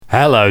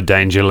Hello,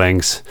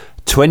 Dangerlings.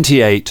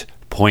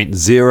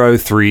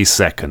 28.03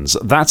 seconds.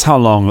 That's how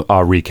long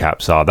our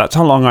recaps are. That's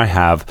how long I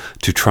have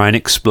to try and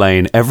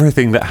explain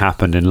everything that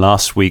happened in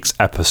last week's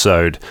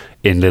episode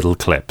in little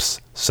clips.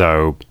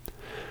 So,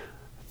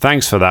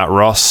 thanks for that,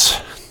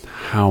 Ross.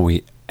 How are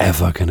we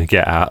ever going to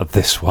get out of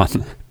this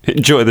one?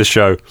 Enjoy the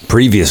show.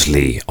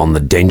 Previously on the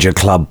Danger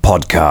Club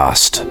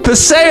podcast. The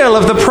sale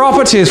of the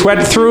properties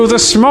went through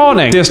this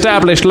morning. The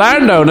established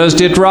landowners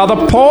did rather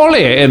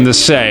poorly in the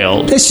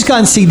sale. Let's just go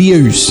and see the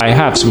ooze. I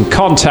have some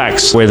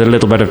contacts with a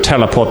little bit of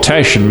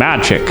teleportation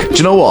magic. Do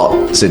you know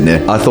what, Sydney?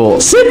 I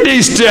thought...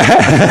 Sydney's dead!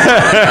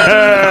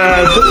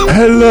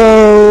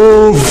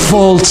 Hello,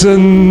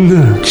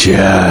 Fulton.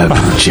 Jab.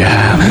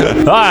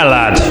 Hi,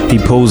 lad. He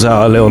pulls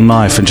out a little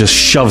knife and just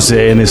shoves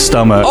it in his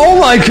stomach. Oh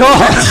my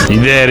god!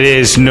 There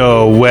is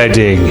no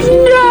wedding.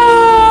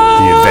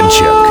 The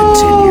adventure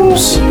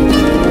continues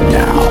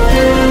now.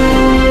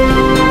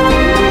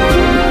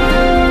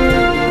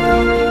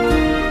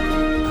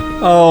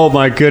 Oh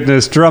my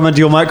goodness, Drummond,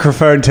 your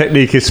microphone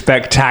technique is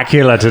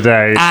spectacular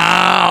today.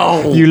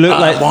 Ow! You look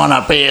like- I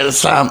wanna be a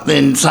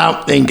something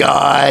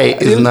guy.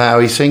 Isn't that how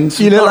he sings?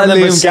 You look like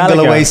Remember a Liam single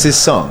Gallagher. Oasis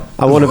song?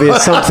 I want to be a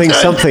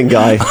something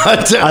guy.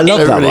 I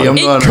love that one. I'm not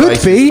It an could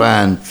Oasis be.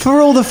 fan.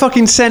 For all the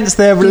fucking sense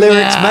their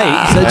lyrics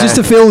make. So just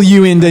to fill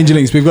you in,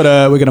 Dangerlings, we've got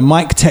a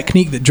mic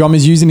technique that Drum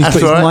is using. He's That's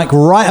put his right. mic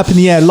right up in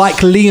the air like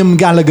Liam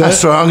Gallagher.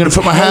 That's right. I'm going to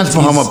put my hands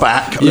behind my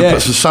back. I'm going Yeah. to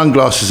put some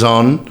sunglasses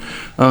on.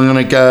 I'm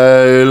going to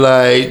go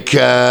like,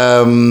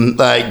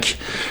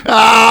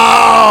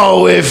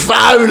 oh, if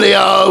only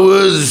I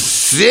was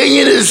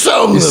singing a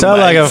song. You that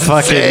sound like a makes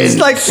fucking- sense.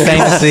 It's like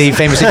famously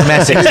from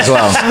Essex as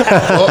well.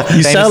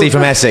 Famously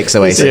from Essex,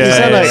 Oasis.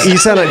 Yeah, you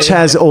sound like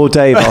Chaz or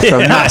Dave after a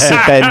massive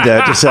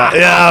bender. Just like,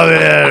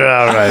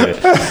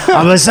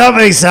 I'm a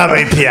something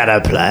piano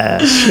player.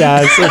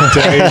 Yes,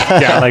 Dave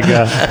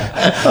Gallagher.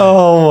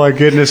 Oh my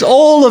goodness.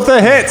 All of the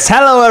hits.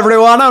 Hello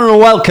everyone and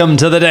welcome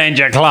to the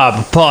Danger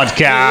Club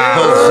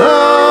podcast.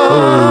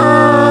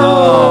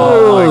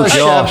 Oh,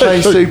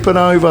 Champagne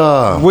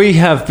Supernova. We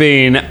have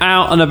been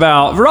out and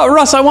about.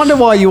 Russ, I wonder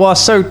why you're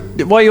so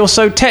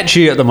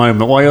tetchy at the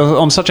moment. Why you're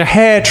on such a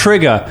hair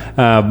trigger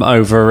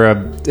over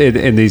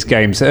in these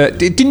games.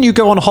 Didn't you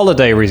go on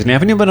holiday recently?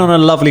 Haven't you been on a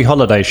lovely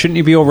holiday? Shouldn't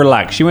you be all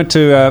relaxed? You went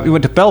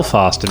to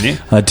Belfast, didn't you?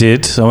 I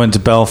did. I went to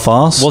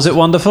Belfast. Was it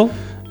wonderful?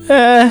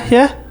 Yeah.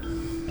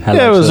 Hello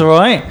Yeah, it was to all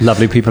right.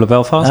 Lovely people of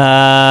Belfast.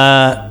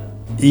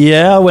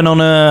 Yeah, I went on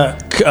a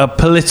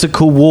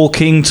political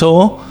walking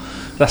tour.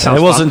 That sounds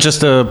It wasn't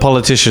just a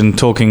politician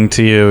talking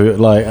to you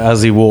like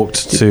as he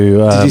walked to.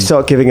 did you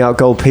start giving out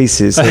gold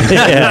pieces?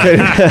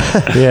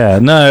 Yeah,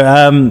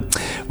 no.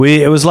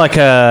 It was like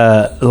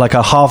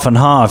a half and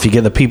half. You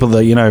get the people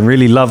that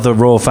really love the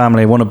royal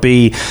family, want to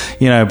be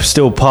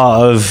still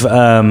part of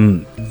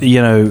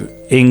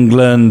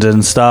England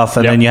and stuff,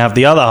 and then you have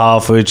the other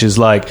half which is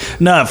like,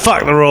 no,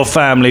 fuck the royal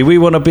family, we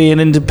want to be an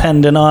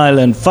independent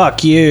island,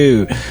 fuck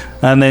you.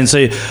 And then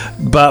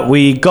but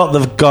we got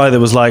the guy that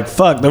was like,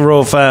 fuck the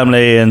royal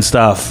family and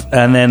stuff,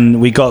 and then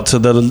we got to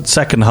the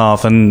second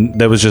half and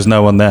there was just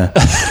no one there.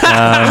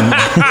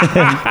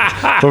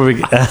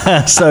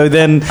 So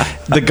then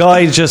the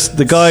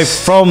guy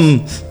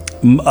from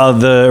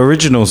the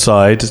original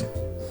side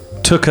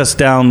took us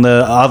down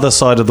the other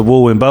side of the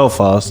wall in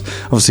Belfast,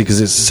 obviously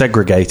because it's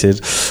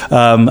segregated,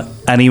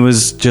 and he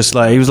was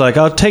like,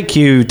 I'll take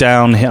you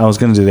down here. I was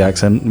going to do the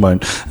accent,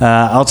 won't.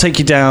 I'll take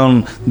you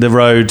down the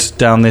road,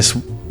 down this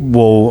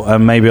wall,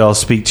 and maybe I'll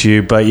speak to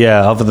you, but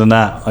yeah, other than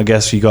that, I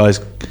guess you guys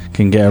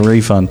can get a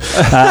refund.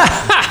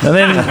 And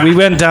then we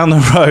went down the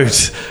road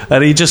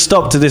and he just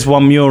stopped at this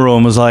one mural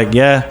and was like,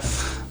 yeah,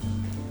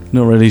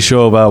 not really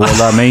sure about what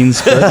that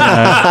means, but,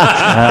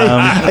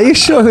 Are you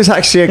sure it was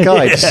actually a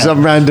guy? Just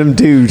some random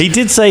dude. he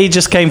did say he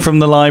just came from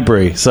the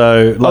library,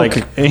 so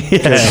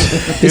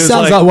It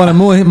sounds like one of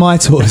my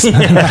tours.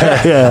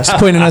 Just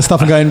pointing at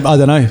stuff and going, I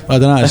don't know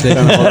actually.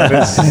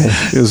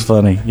 it was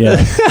funny. Yeah.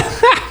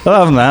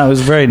 Other than that, it was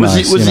very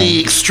nice. Was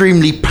he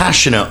extremely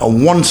passionate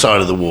on one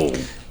side of the wall?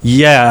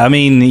 Yeah, I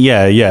mean,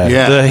 yeah.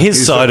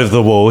 His side of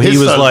the wall, he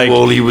was like,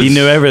 he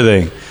knew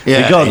everything.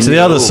 Yeah, he got he to knew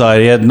the other it all.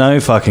 side, he had no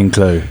fucking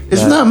clue.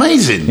 Isn't that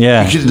amazing?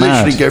 Yeah, you could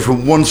mad. literally go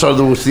from one side of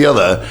the wall to the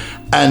other,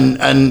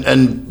 and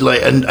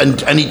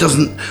he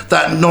doesn't.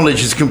 That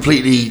knowledge is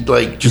completely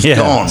just Yeah.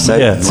 gone. So-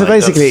 yeah. So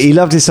basically, he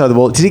loved his side of the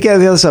wall. Did he go to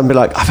the other side and be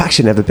like, I've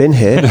actually never been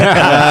here?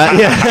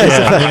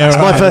 It's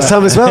my first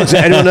time as well. Does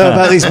anyone know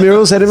about these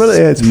murals? Anyone?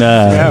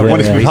 No.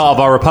 Wanted to be part of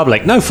our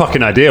republic. No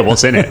fucking idea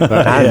what's in it.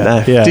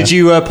 But, Yeah. Did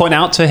you point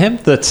out to him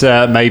that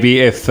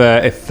maybe if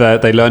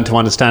they learned to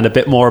understand a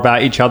bit more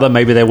about each other,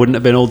 maybe there wouldn't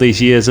have been all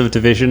these years of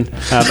division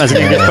as an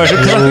English person?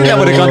 Because I think that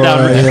would have gone down.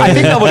 I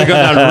think that would have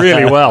gone down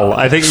really well.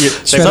 I think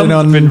Treading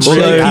on been shaky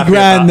really happy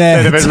ground about,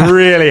 there. they'd have been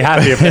really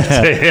happy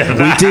about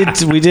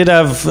it. We did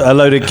have a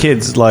load of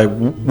kids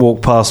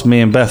walk past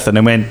me and Beth and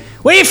they went,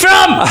 "Where you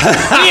from?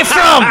 Where you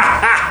from?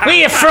 Where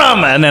you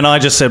from?" And then I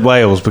just said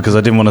Wales because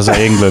I didn't want to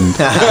say England.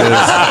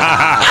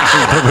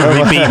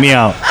 They beat me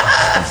out.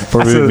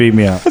 Probably beat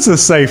me up. That's a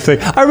safe thing.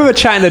 I remember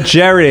chatting to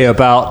Jerry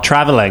about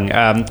traveling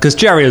because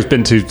Jerry has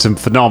been to some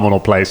phenomenal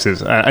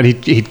places, and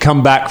he'd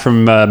come back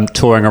from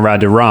touring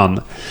around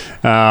Iran.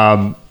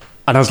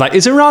 And I was like,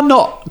 is Iran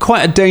not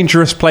quite a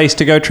dangerous place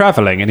to go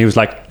traveling? And he was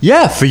like,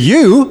 yeah, for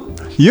you,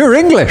 you're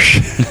English.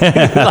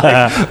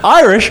 Like,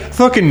 Irish,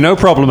 fucking no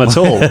problem at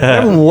all.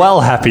 They're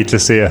well happy to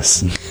see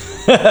us.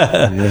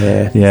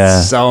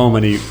 Yeah. So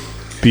many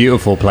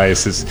beautiful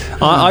places.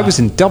 I was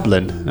in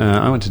Dublin.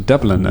 I went to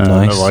Dublin a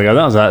while ago.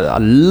 That was a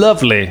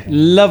lovely,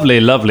 lovely,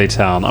 lovely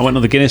town. I went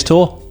on the Guinness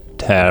tour.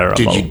 Terrible.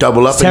 Did you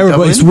double up? It's terrible. In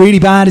Dublin? It's really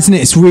bad, isn't it?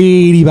 It's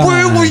really bad.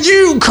 Where were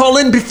you,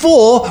 Colin,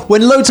 before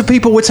when loads of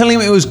people were telling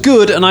me it was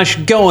good and I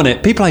should go on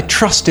it? People I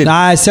trusted.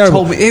 Nah, it's terrible.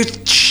 Told me it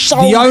was so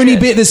The only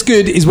shit. bit that's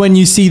good is when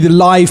you see the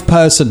live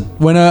person.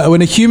 When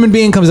a human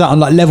being comes out on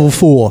like level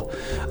 4,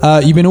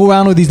 you've been all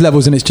around all these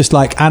levels and it's just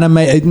like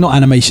not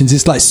animations.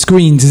 It's like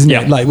screens, isn't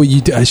it? Like what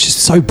you do. It's just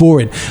so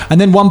boring. And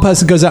then one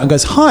person goes out and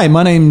goes, "Hi,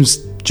 my name's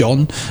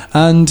John,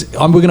 and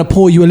we're going to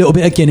pour you a little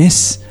bit of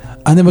Guinness."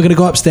 And then we're going to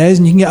go upstairs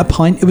and you can get a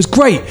pint. It was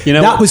great. You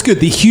know that what? was good.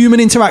 The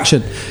human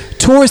interaction.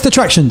 Tourist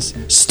attractions.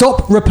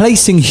 Stop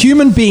replacing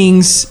human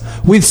beings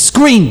with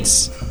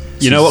screens.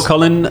 You know what,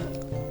 Colin?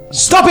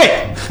 Stop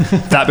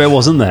it! That bit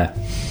wasn't there.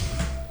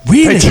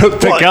 Really? They took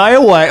the guy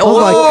away.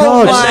 Oh my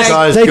God. This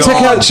guy's They took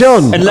gone. out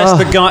John.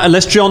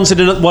 Unless John's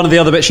in one of the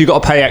other bits, you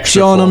got to pay extra.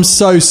 John, for. I'm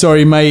so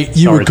sorry, mate.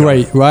 You Sorry, were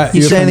great, right?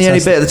 You were saying the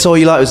only fantastic. bit of the tour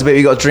you liked was the bit where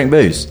you got to drink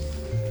booze?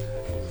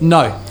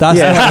 No, that's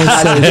not what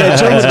I said.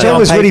 Yeah, John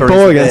was really paper,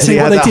 boring isn't it? until See he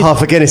what had they that did?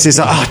 half a Guinness. He's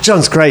like, oh,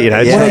 John's great, you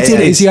know. Yeah. What I did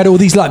is he had all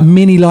these like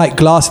mini like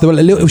glasses. They were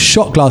like little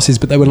shot glasses,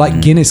 but they were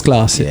like Guinness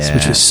glasses, Yeah.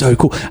 which was so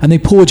cool. And they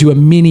poured you a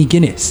mini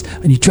Guinness,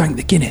 and you drank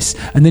the Guinness,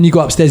 and then you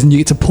got upstairs and you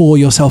get to pour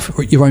yourself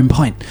your own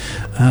pint.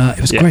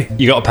 It was great.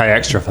 You got to pay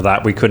extra for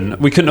that. We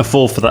couldn't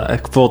afford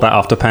that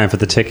after paying for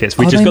the tickets.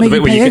 We Oh, just they got the make bit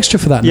you where pay you extra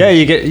for that now? Yeah,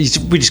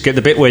 we just get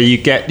the bit where you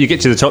get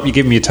to the top. You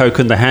give them your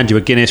token. They hand you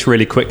a Guinness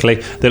really quickly.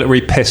 They look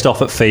really pissed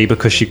off at Fee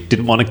because she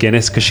didn't want a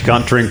Guinness because she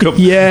can't drink them.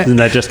 Yeah. And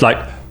they just like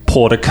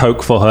poured a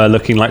Coke for her,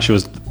 looking like she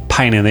was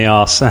pain in the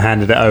arse, and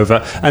handed it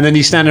over. And then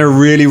you stand in a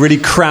really, really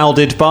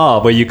crowded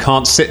bar where you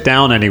can't sit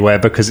down anywhere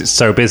because it's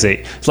so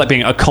busy. It's like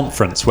being at a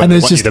conference where And they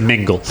there's want you just to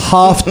mingle.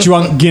 half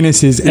drunk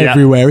Guinnesses Yeah.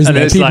 everywhere, isn't And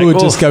there? it's People like, would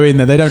just oh. go in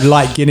there. They don't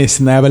like Guinness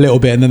and they have a little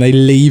bit and then they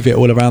leave it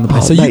all around the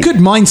place. Oh, so you mate. could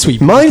minesweep.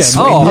 Mine's, Get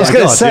 'em. I was my going to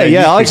God, say,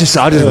 yeah, I just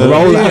roll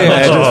out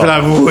there. Just be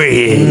like,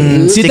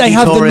 Did Sticky they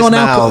have the tourist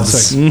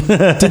non-alcoholic?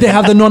 mouths. Did they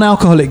have the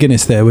non-alcoholic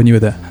Guinness there when you were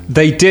there?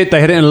 They did.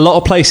 They had it in a lot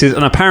of places,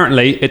 and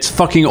apparently it's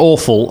fucking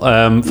awful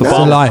for It's a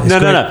bar. lie. It's No,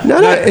 great.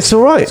 no, it's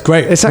all right. It's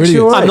great. It's actually Really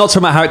all good. right. I'm not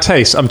talking about how it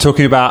tastes. I'm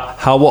talking about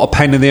what a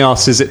pain in the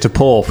ass is it to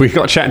pour. We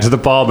got chatting to the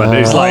barman.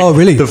 It's like, Oh,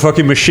 really? the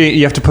fucking machine.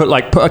 You have to put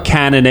a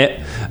can in it.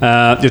 You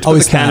have to put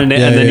it's the can that. in it,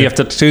 Yeah, and then yeah. you have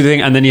to do the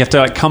thing, and then you have to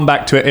like come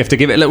back to it. You have to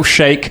give it a little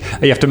shake.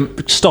 You have to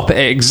stop it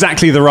at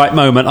exactly the right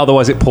moment,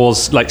 otherwise it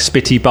pours like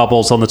spitty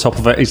bubbles on the top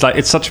of it. He's like,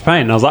 it's such a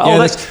pain. And I was like, Yeah,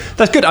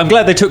 that's good. I'm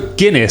glad they took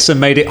Guinness and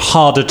made it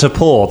harder to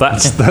pour.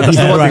 That's the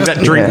one right. thing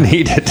that drink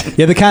needed.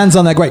 Yeah, the cans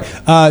aren't that great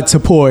to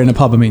pour in a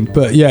pub. I mean,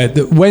 but yeah,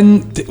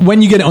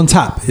 when you get it on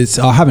tap,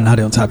 I haven't had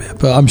it on tap yet,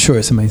 but I'm sure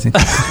it's amazing.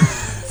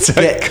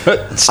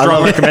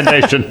 Strong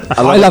recommendation. I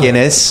I love love a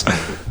Guinness.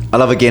 I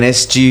love a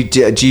Guinness. Do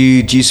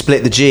you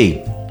split the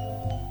G?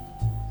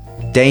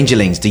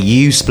 Dangerlings, do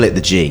you split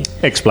the G?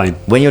 Explain.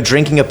 When you're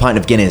drinking a pint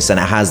of Guinness and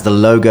it has the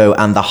logo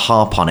and the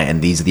harp on it,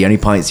 and these are the only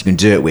pints you can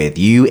do it with,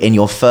 you, in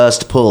your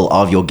first pull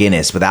of your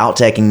Guinness, without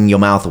taking your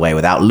mouth away,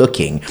 without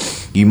looking,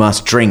 you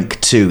must drink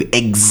to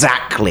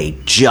exactly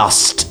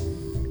just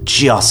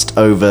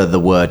over the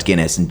word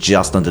Guinness and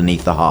just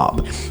underneath the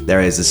harp. There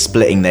is a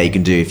splitting there you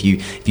can do. If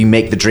you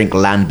make the drink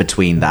land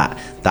between that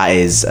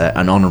is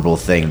an honourable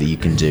thing that you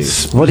can do.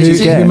 What did you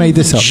Who get? made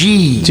this up? Do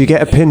you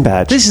get a pin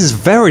badge? This is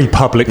very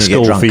public You get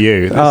school drunk. for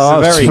you. This Oh,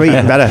 is very sweet,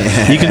 better.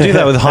 You can do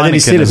that with And then you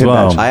Heineken steal a as pin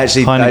well. badge. I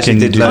actually Heineken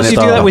did learn How do it. you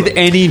do that with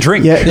any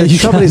drink? Yeah, the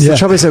trouble is, yeah. the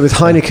trouble is that with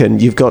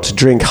Heineken, you've got to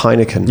drink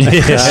Heineken.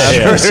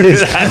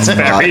 That's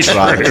very Much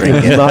rather true.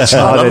 drink it. Much I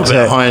harder love a bit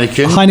of to.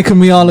 Heineken.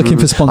 Heineken, we are looking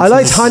for sponsors. I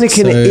liked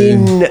Heineken so-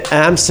 in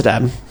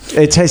Amsterdam.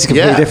 It tasted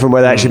completely Yeah. different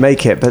where they actually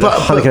make it, but,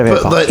 Heineken over here,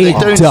 but they It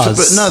don't.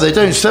 does. But no, they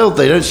don't sell.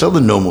 They don't sell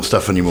the normal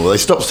stuff anymore. They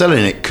stopped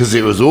selling it because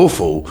it was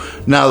awful.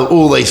 Now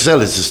all they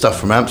sell is the stuff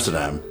from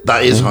Amsterdam.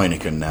 That is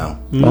Heineken now.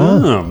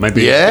 Oh,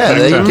 maybe. Yeah,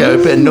 there you go. A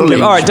bit of knowledge.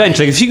 All right,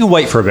 Danger, if you can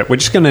wait for a bit, we're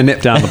just going to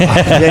nip down the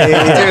pipe. yeah.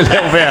 Do a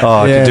little bit. Oh,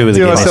 I Yeah. could do with a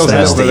Do Guinness. ourselves a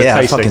now. little bit of Yeah,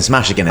 I tasting. fucking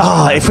smash a Guinness.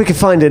 If we could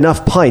find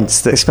enough pints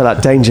that spell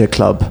out Danger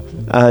Club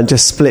and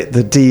just split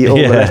the D all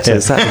the Yeah.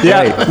 letters, that'd be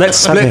Yeah, great. let's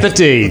split the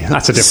D.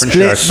 That's a different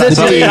Split show.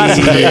 the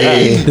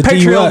D. The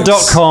D works.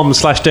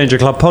 Patreon.com/Danger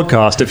Club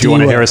Podcast if you D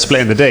want to hear works. us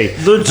splitting the D.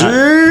 The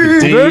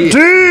D.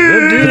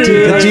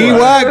 The D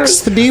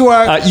works. The D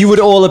works. You would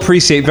all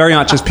appreciate very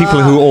much as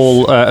people who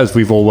all, as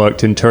we've all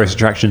worked in tourist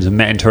attractions and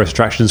met in tourist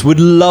attractions, would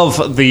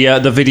love the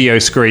video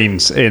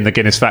screens in the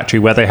Guinness factory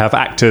where they have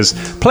actors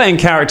playing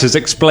characters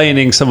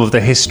explaining some of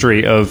the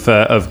history of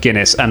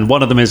Guinness. And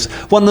one of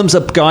them's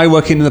a guy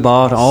working in the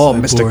bar. Oh,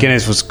 Mr. boring.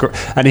 Guinness was,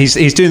 and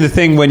he's doing the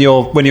thing when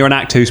you're an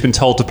actor who's been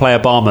told to play a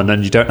barman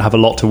and you don't have a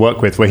lot to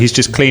work with, where he's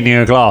just cleaning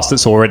a glass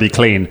that's already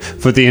clean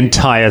for the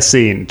entire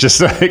scene,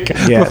 just like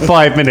for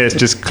 5 minutes,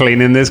 just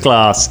cleaning this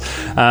glass.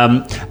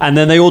 And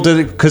then they all do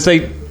it because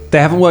they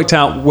haven't worked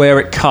out where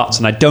it cuts,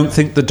 and I don't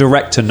think the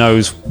director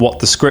knows what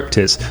the script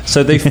is.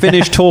 So they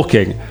finish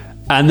talking,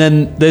 and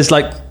then there's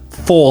like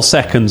 4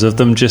 seconds of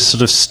them just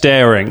sort of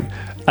staring.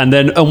 And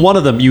one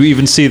of them, you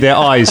even see their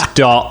eyes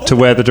dart to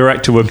where the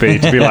director would be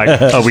to be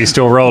like, are we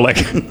still rolling?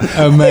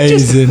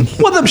 Amazing.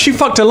 One of them, she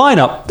fucked a line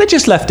up. They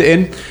just left it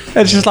in. And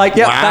it's just like,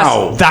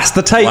 Wow. that's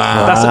the take.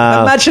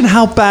 Wow. Imagine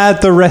how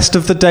bad the rest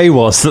of the day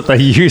was that they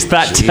used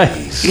that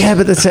take. Yeah,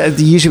 but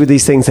usually with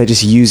these things, they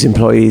just use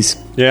employees.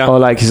 Yeah. Or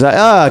like, he's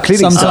like,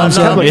 cleaning Sometimes,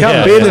 staff. Come,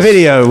 yeah. be in the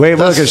video. We're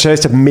going to show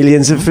us to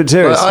millions of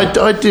tourists.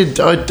 I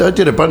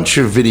did a bunch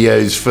of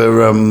videos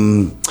for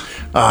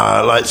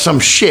like some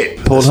ship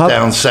that's Pornhub?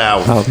 down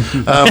south.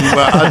 But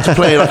I had to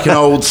play like an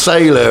old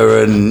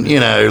sailor, and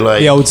like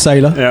The old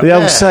sailor. The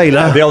old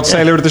sailor. The old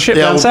sailor of the ship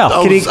the down old, south. I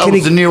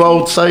was the new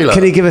old sailor.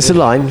 Can you give us a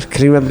line?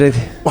 Can you remember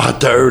anything? Well, I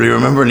don't really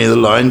remember any of the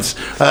lines.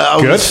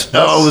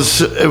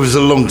 It was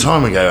a long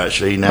time ago,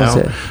 actually. Now,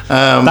 Was it?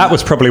 That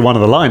was probably one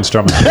of the lines,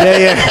 drummer. When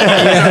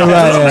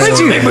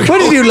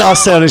did you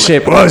last sail on a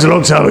ship? Well, it was a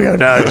long time ago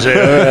now.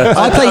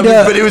 I played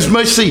but it was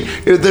mostly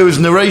there was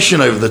narration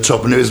over the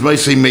top, and it was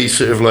mostly me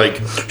sort of like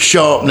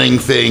sharpening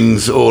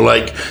things, or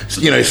like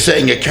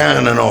setting a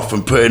cannon off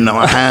and putting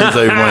my hands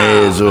over my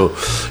ears, or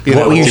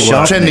What were you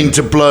sharpening? pretending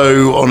to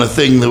blow on a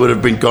thing that would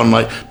have been gone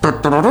like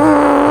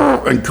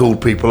and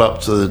called people up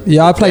to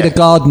the I played a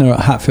gardener at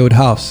Hatfield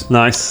House.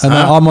 Nice. And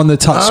I'm on the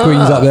touch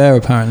screens up there,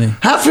 apparently.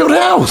 Hatfield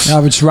House. I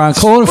was just round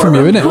corner from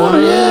you, innit?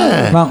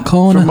 Yeah, Round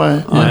corner. from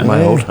my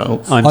old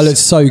house. I look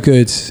so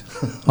good.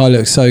 I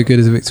look so good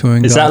as a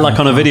Victorian Is that gardener. like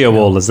on a video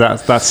wall? Is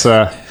that's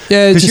Yeah,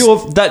 because just- you're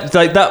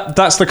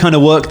that's the kind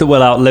of work that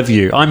will outlive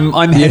you. I'm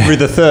Henry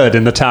III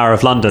in the Tower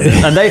of London,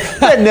 and they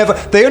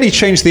only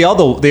changed the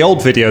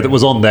old video that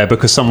was on there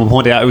because someone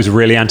pointed out it was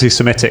really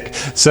anti-Semitic,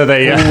 so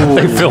they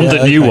filmed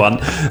a new one.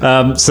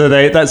 So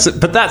they're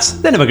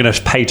never going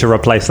to pay to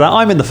replace that.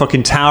 I'm in the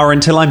fucking tower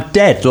until I'm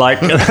dead. Like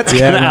that's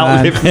going to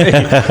outlive me.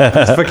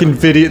 This fucking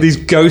video, these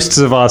ghosts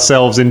of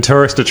ourselves in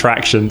tourist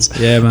attractions,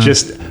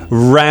 just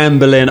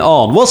rambling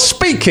on. Well,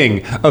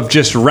 speaking of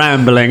just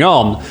rambling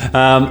on,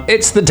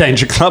 it's the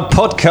Danger Club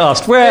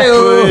podcast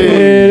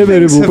where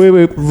things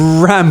have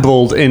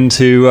rambled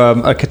into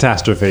a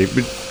catastrophe.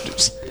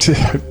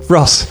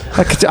 Ross,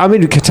 I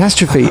mean,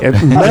 catastrophe,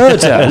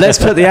 murder. Let's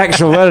put the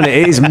actual word on it.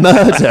 It is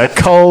murder,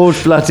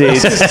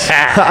 cold-blooded.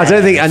 I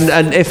don't think,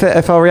 and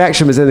if our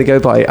reaction was anything to go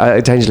by,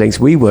 Dangerlings,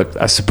 we were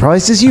as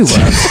surprised as you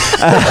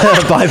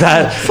were by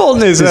that.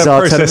 Fulton is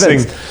bizarre turn of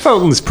events.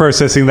 Fulton's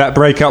processing that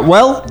breakup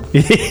well.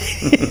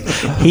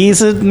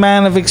 He's a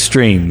man of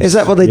extremes. Is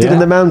that what they did in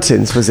the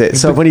mountains? Was it?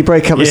 So when you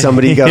break up with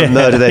somebody, you go and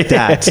murder their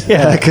dad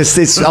because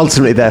it's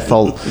ultimately their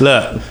fault.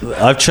 Look,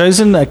 I've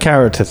chosen a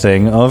character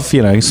thing of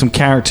some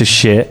character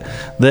shit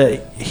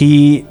that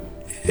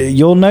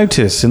you'll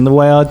notice in the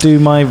way I do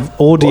my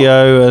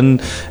audio, and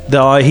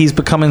that he's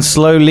becoming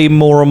slowly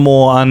more and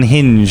more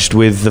unhinged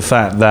with the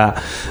fact that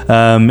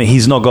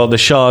he's not got the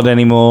shard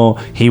anymore.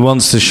 He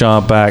wants the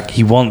shard back.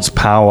 He wants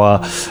power,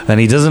 and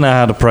he doesn't know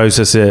how to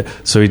process it.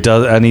 So he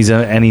does, and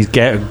he's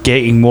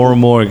getting more and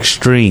more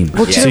extreme.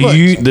 Well, do so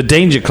you know the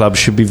Danger Club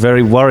should be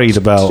very worried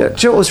about. Do you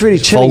know what was really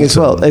chilling as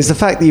well? Fulton. Is the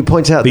fact that you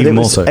point out that Even it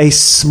more was so. a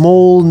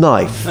small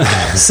knife.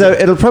 So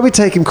it'll probably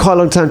take him quite a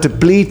long time to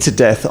bleed to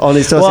death on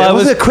his doorstep. It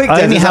wasn't a quick death.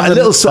 I only It was have a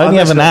little sort I of only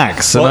have an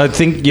axe, and I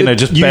think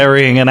just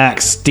burying an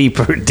axe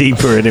deeper in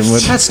him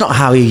would. That's not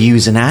how you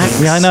use an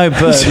axe. Yeah, I know,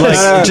 but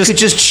You could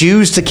just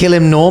choose to kill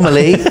him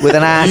normally with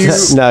an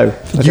axe. No.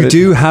 You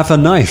do have a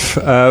knife.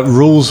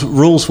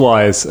 Rules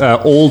wise,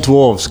 all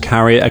dwarves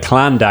carry a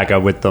clan dagger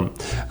with them.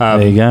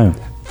 There you go.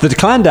 The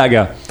clan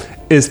dagger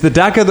is the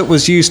dagger that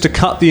was used to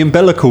cut the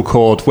umbilical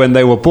cord when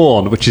they were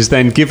born, which is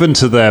then given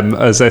to them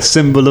as a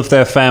symbol of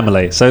their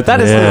family. So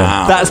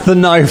that's the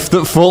knife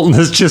that Fulton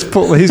has just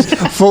pulled.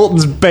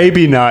 Fulton's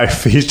baby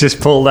knife. He's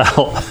just pulled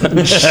out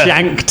and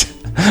shanked.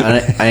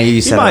 And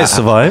you said might about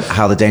survive.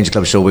 how the Danger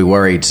Club should be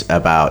worried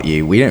about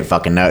you. We don't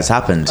fucking know it's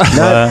happened.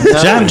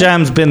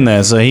 Jam's been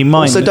there, so he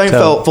might. So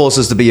don't force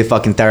us to be your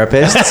fucking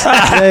therapist.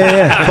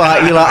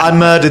 But you're like, I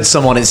murdered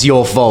someone, it's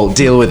your fault,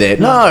 deal with it.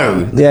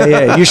 No.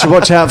 Yeah. You should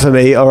watch out for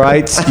me, all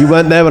right? You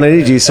weren't there when I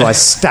needed you, so I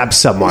stabbed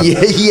someone.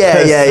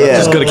 Yeah.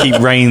 Just got to keep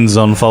reins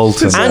on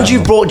Fulton. And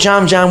you brought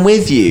Jam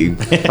with you.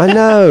 I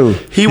know.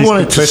 He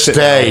wanted to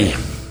stay.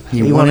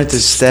 He wanted to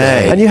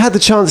stay. And you had the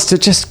chance to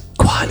just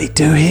quietly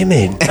do him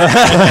in.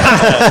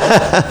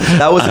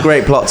 That was a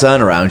great plot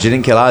turnaround. You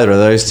didn't kill either of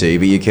those two,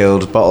 but you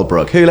killed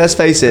Bottlebrook, who, let's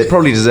face it,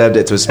 probably deserved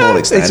it to a small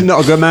extent. It's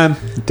not a good man.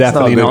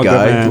 Definitely not a good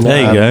not a good guy. man.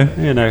 There you go.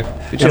 You know.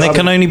 And there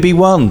can only be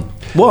one.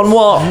 One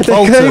what?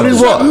 Fulton.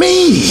 What?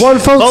 Me? One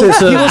Fulton.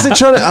 He wasn't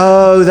trying to...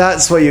 Oh,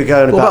 that's what you're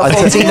going about.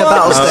 Fultina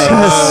Battlestains?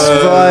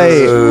 That's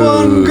right.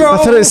 I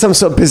thought it was some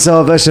sort of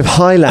bizarre version of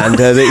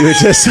Highlander that you were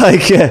just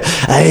like,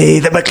 hey,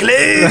 the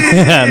McLean.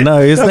 Yeah,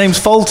 no, his name's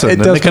Fulton. It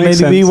And does there can make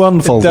only be sense. one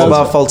It Fulton. What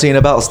about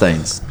Fultina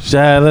Battlestains?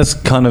 Yeah, that's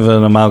kind of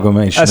an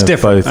amalgamation That's of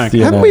different. both. Okay.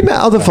 you Haven't know. we met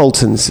other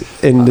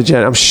Fultons in the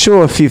gen? I'm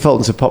sure a few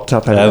Fultons have popped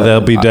up.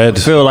 They'll be dead. I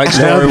feel like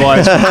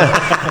story-wise,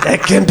 There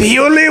can be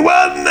only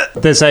one.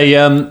 there's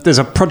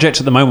a project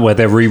at the moment where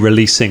they're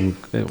re-releasing,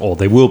 or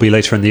they will be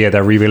later in the year.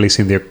 They're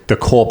re-releasing the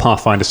core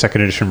Pathfinder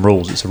Second Edition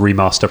rules. It's a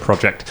remaster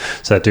project,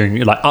 so they're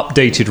doing like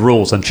updated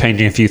rules and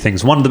changing a few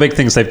things. One of the big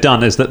things they've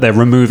done is that they're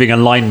removing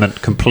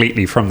alignment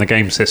completely from the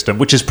game system,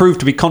 which has proved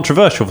to be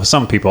controversial for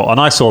some people. And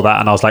I saw that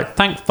and I was like,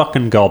 thank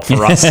fucking God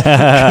for us,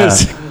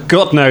 because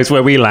God knows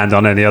where we land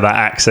on any of that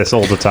access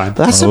all the time.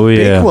 That's a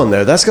big one,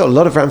 though. That's got a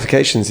lot of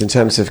ramifications in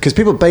terms of... Because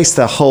people base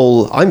their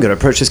whole... I'm going to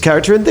approach this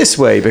character in this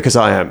way because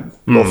I am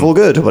lawful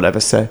good or whatever,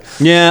 so...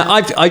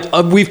 Yeah,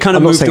 we've kind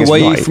of I'm not moved saying it's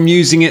away right. from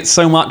using it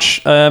so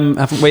much,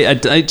 haven't we?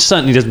 It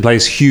certainly doesn't play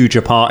as huge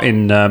a part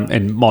in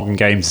modern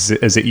games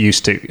as it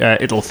used to.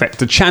 It'll affect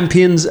the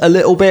champions a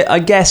little bit, I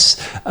guess,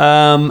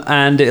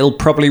 and it'll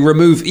probably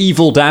remove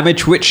evil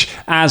damage, which,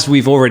 as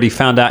we've already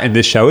found out in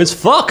this show, is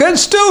fucking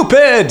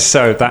stupid.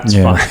 So that's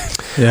fine.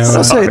 Yeah, It's right.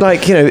 also,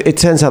 like, you know, it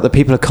turns out that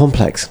people are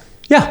complex.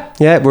 Yeah.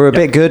 Yeah, we're a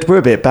bit good, we're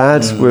a bit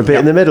bad, we're a bit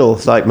in the middle,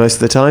 like most of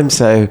the time,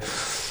 so...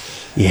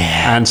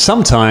 Yeah. And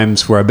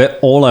sometimes we're a bit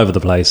all over the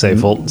place,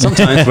 Fulton.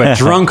 Sometimes we're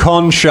drunk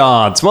on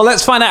shards. Well,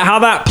 let's find out how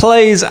that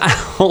plays out.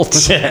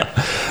 Fulton,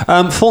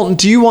 how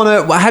do you want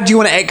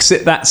to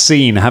exit that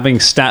scene? Having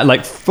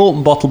like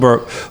Fulton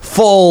Bottlebrook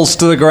falls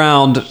to the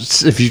ground,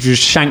 if you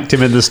just shanked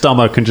him in the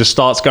stomach and just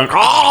starts going,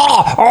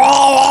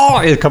 oh!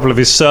 A couple of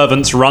his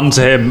servants run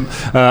to him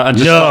and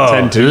just start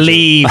tend to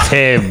leave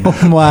him.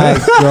 Oh my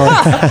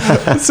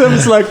God.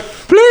 Someone's like,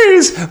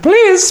 please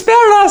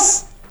spare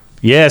us.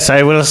 Yes,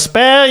 I will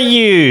spare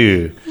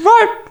you.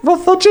 Right, well,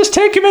 they'll just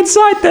take him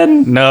inside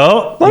then.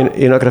 No,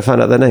 You're not going to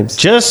find out their names.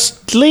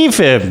 just leave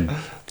him.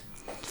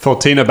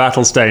 Fultina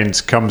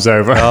Battlestains comes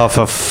over. Oh,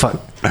 for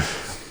fuck.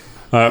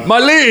 My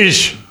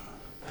liege,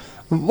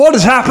 what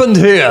has happened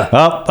here?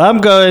 Oh, I'm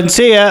going.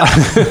 See ya.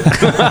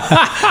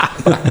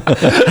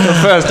 The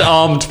first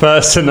armed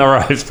person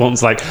arrives.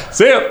 Fulton's like,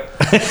 see ya.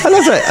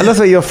 I love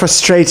that you're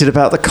frustrated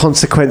about the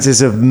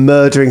consequences of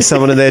murdering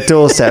someone in their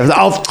doorstep.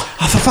 Oh,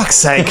 for fuck's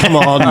sake, come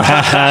on.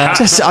 I'm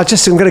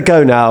going to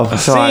go now.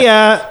 It's all See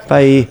ya.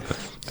 Bye.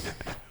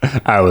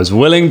 I was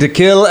willing to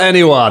kill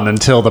anyone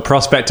until the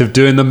prospect of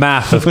doing the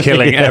math of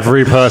killing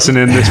every person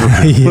in this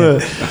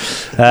room.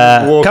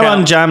 Come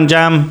on, Jam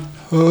Jam.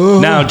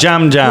 Now,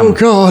 Jam Jam. Oh,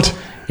 God.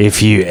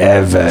 If you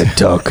ever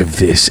talk of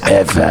this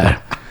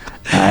ever,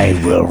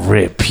 I will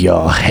rip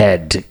your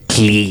head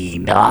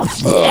clean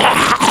off.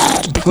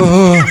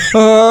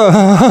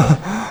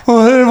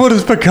 What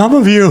has become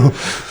of you?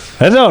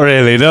 I don't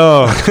really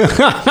know.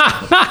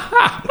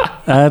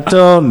 I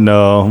don't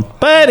know.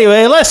 But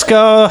anyway, let's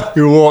go.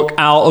 You walk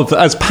out of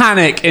as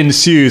panic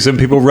ensues and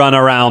people run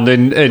around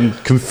in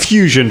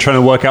confusion trying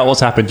to work out what's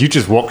happened. You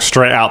just walk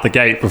straight out the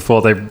gate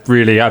before they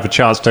really have a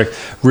chance to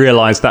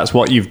realise that's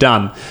what you've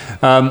done.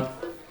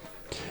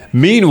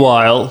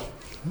 Meanwhile,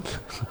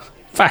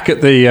 back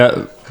at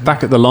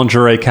the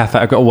lingerie cafe,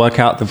 I've got to work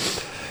out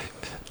the...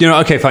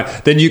 okay, fine.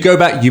 Then you go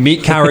back, you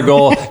meet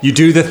Caragor, you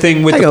do the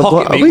thing with Hang the on, pocket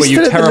what, are meat we where you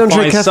still at the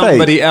lingerie terrify cafe?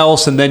 somebody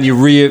else, and then you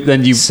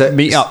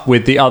meet up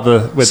with the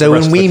other. With So the when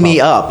rest of we the meet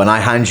club. up and I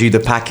hand you the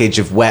package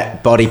of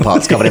wet body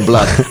parts covered in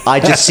blood,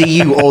 I just see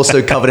you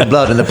also covered in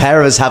blood, and the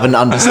pair of us have an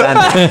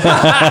understanding.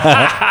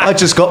 I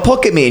just got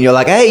pocket meat, and you're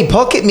like, "Hey,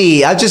 pocket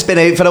meat! I've just been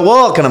out for a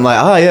walk," and I'm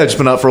like, "Oh yeah, I've just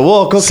been out for a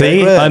walk." Okay,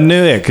 See, great. I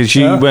knew it because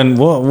you went,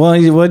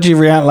 why'd you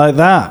react like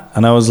that?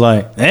 And I was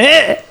like,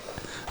 eh.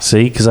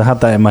 See, because I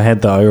had that in my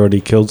head that I already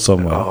killed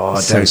someone. Oh,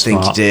 I So don't think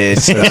you smart. did.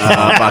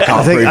 I can't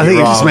I think prove you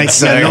it wrong. just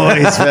makes a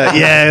noise. But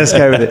yeah, let's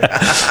go with it.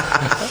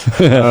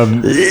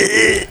 Jam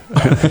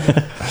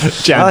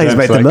He's Jam's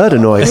made the like, murder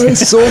noise. I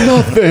saw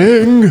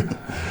nothing.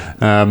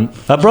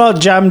 I brought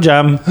Jam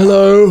Jam.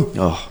 Hello.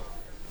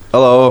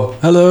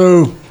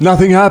 Hello.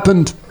 Nothing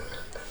happened.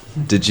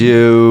 Did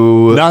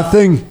you?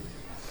 Nothing.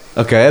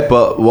 Okay,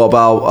 but what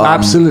about?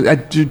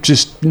 Absolutely.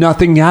 Just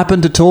nothing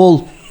happened at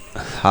all.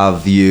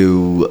 Have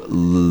you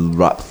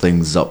wrapped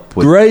things up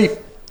with Great.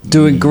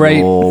 Doing great.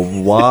 your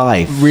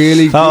wife?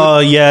 Really good. Oh,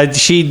 yeah,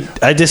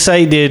 I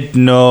decided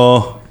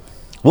no.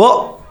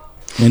 What?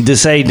 I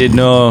decided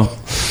no.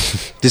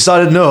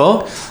 Decided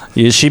no.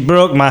 Yeah, she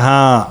broke my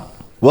heart.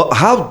 What?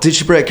 How did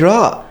she break your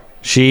heart?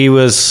 She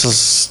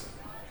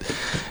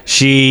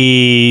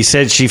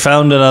said she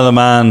found another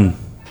man.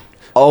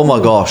 Oh my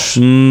gosh.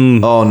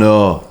 Oh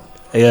no.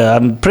 Yeah,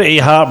 I'm pretty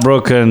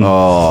heartbroken.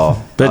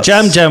 Oh. But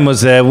Jam Jam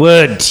was there,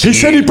 would He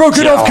said he broke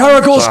it off,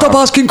 Caragor. Stop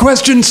asking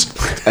questions.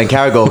 And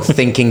Caragor,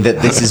 thinking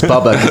that this is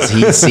Bubba because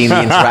he's seen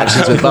the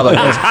interactions with Bubba,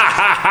 goes,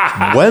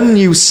 When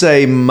you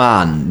say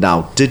man,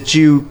 now, did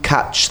you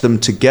catch them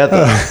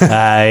together?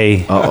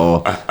 Aye.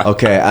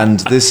 Okay, and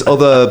this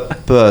other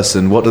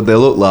person, what did they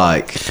look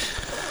like?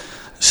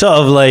 Sort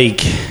of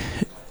like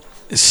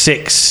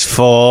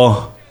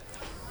 6'4",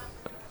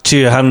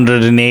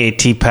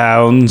 280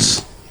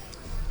 pounds,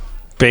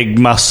 big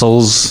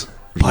muscles.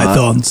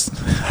 Pythons.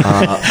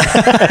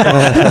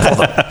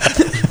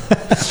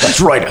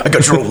 That's right. I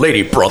got your old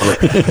lady, brother.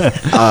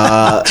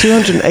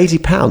 280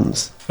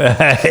 pounds.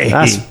 Hey.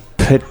 That's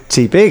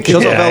pretty big.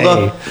 Shut up,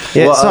 Velda.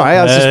 Yeah, Well, sorry,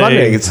 I was just hey.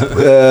 wondering. It's,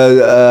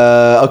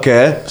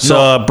 Okay. So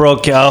I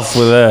broke it off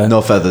with her.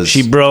 No feathers.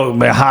 She broke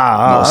my heart.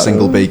 Not a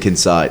single beak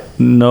inside.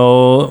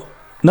 No,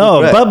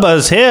 Right.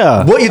 Bubba's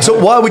here. What you?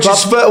 Why would you?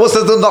 What's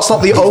the? That's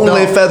not the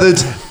only feathered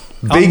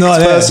beaked not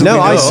there. person. no, we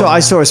I know.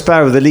 saw a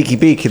sparrow with a leaky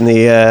beak in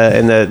the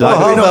As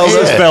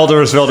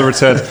Velda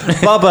returns.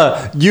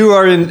 Bubba, you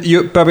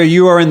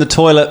are in the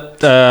toilet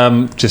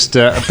just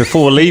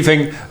before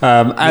leaving.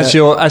 As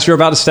you're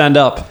about to stand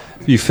up,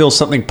 you feel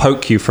something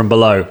poke you from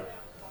below,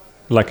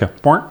 like a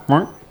boink,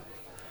 boink.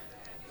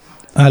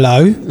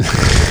 Hello.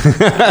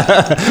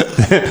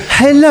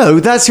 Hello,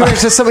 that's your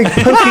actual something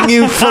poking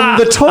you from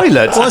the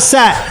toilet. What's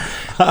that?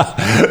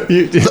 Do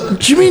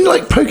you mean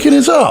like poking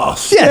his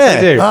ass? Yes,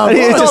 I do. Oh, And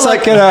it's right. just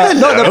like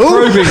Not the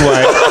Probing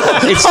way.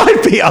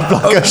 I'd be up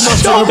like a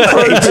shark.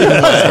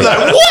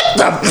 Like, what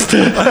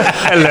the?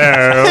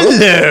 Hello.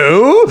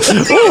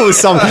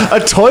 Oh, a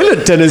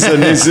toilet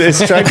denizen is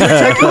trying to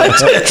attract my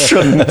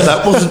attention.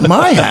 That wasn't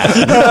my hat.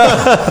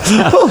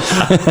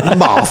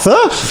 Martha.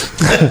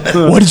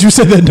 What did you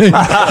say their name?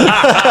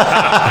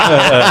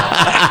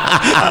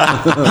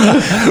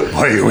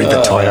 Why are you in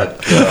the toilet?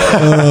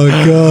 Oh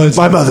god.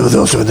 My mother was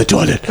also in the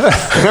toilet.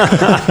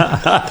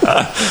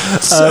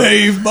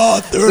 Save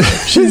Martha.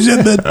 She's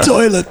in the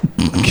toilet.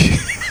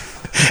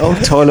 Oh,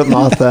 toilet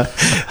Martha.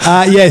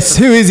 Yes,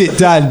 who is it,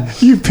 Dan?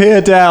 You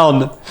peer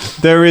down.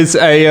 There is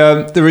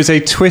a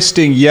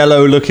twisting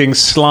yellow-looking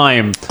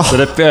slime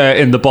that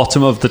in the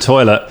bottom of the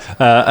toilet.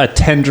 A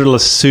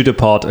tendrillous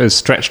pseudopod is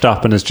stretched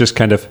up and has just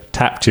kind of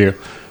tapped you.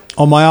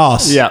 On my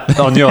ass. Yeah,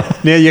 on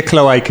near your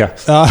cloaca.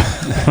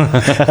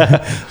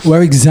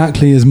 Where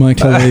exactly is my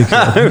cloaca?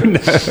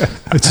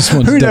 I just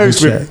want Who to double knows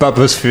check. with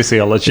Bubba's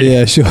physiology?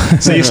 Yeah, sure.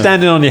 So you're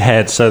standing on your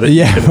head, so that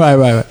Yeah,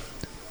 right.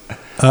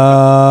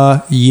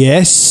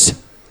 Yes.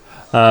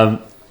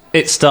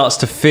 it starts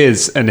to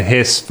fizz and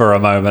hiss for a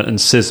moment and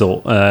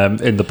sizzle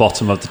in the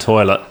bottom of the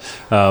toilet.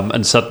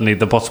 And suddenly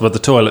the bottom of the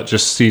toilet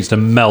just seems to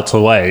melt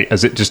away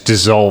as it just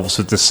dissolves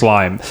with the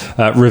slime,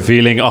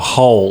 revealing a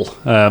hole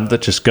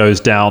that just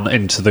goes down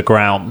into the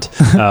ground,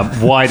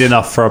 wide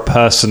enough for a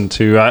person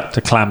to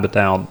clamber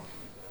down.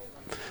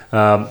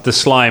 The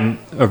slime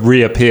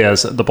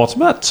reappears at the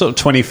bottom, sort of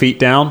 20 feet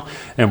down,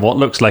 in what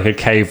looks like a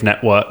cave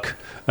network,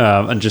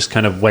 and just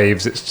kind of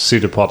waves its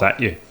pseudopod at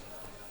you.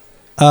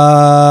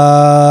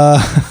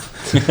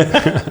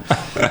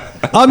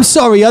 I'm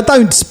sorry, I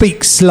don't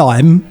speak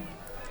slime.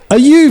 Are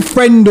you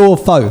friend or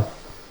foe?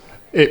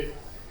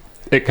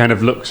 It kind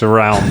of looks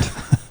around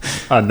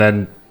and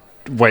then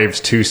waves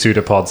two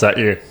pseudopods at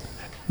you,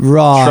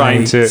 Right.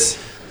 trying to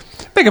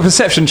make a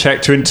perception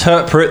check to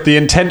interpret the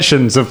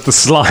intentions of the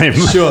slime.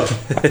 Sure.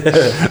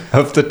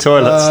 Of the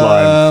toilet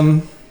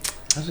slime.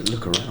 How does it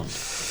look around?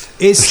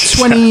 It's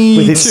 22.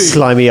 With its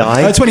slimy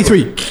eye.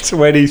 23.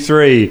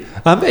 23.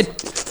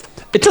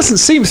 It doesn't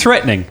seem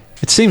threatening.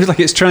 It seems like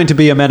it's trying to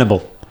be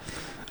amenable.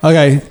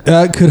 Okay,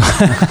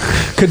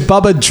 could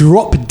Bubba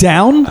drop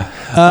down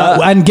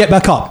and get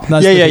back up?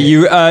 That's the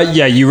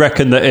thing. You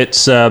reckon that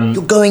it's You're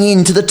going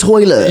into the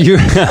toilet. you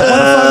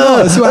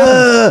That's what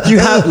happened. you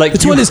have like The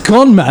toilet's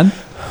gone, man.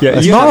 Yeah,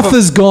 you have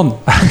Martha's gone.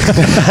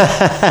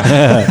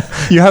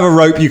 you have a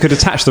rope. You could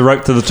attach the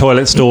rope to the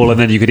toilet stall, and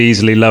then you could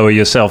easily lower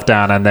yourself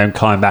down and then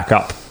climb back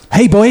up.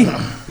 Hey, boy.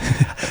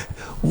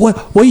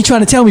 What are you trying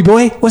to tell me,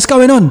 boy? What's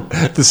going on?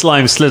 The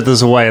slime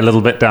slithers away a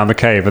little bit down the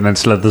cave and then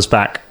slithers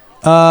back.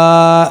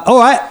 All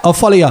right, I'll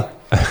follow you.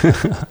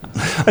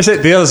 I say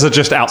the others are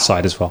just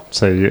outside as well.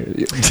 So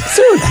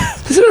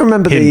Does anyone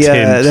remember Hint,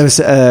 hint. there was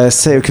a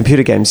Sega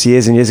computer games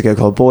years and years ago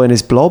called Boy and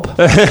His Blob?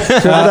 Remember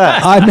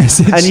that? I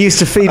messaged. And you used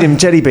to feed him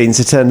jelly beans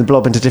to turn the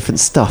blob into different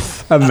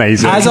stuff.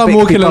 amazing. As I'm Big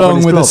walking blob on along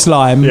his with the blob.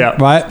 slime, Yeah.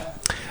 right?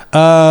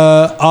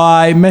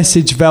 I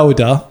message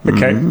Velda.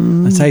 Okay.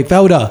 I say,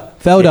 Velda.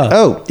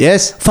 Oh,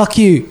 yes. Fuck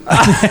you. Fine.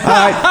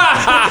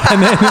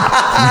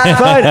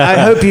 I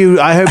hope you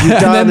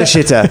die on the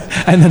shitter.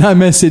 And then I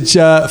message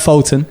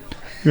Fulton.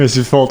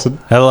 Mrs. Fulton.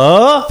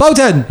 Hello?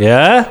 Fulton.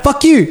 Yeah?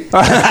 Fuck you.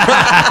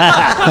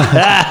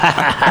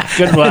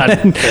 Good one.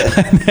 And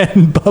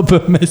then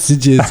Bubba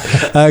messages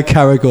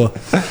Caragor.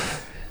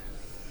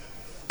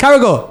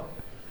 Caragor,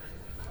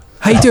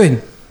 how you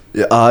doing?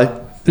 Yeah,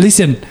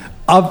 Listen,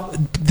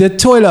 the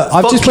toilet.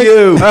 I've Fuck just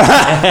you.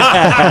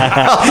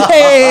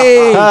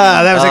 Hey,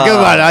 That was a good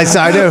one. I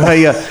know how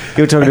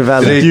you're talking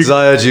about it.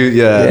 I heard you,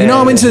 you know,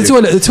 I'm into the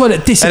toilet. The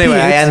toilet disappeared. Anyway,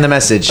 I end the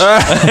message.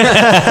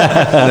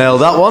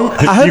 Nailed that one.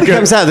 I hope it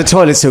comes out of the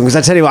toilet soon, because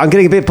I tell you what, I'm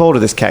getting a bit bored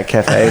of this cat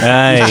cafe.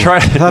 Hey,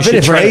 I've been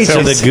here for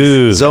ages. the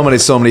goo. So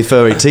many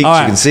furry teeth you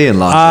can see in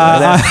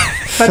life.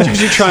 Imagine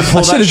if you try and pull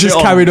I should that have shit just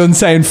on. carried on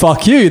saying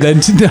 "fuck you." Then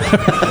I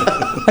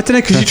don't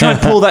know, because you try and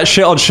pull that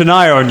shit on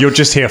Shania and you'll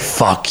just hear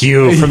 "fuck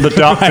you" from the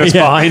darkness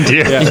behind you.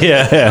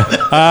 Yeah.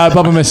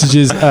 Bubba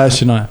messages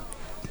Shania.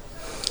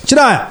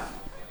 Shania.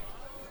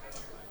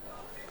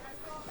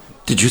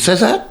 Did you say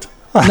that?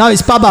 No,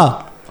 it's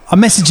Bubba.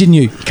 I'm messaging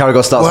you.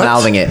 Caragor starts What?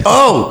 mouthing it.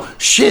 Oh,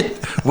 shit.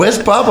 Where's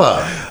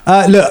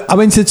Baba? Look, I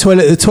went to the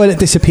toilet. The toilet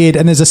disappeared,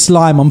 and there's a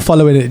slime. I'm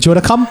following it. Do you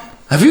want to come?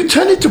 Have you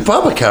turned into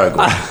Baba,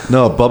 Caragor?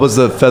 No, Bubba's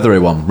the feathery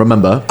one,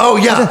 remember? Oh,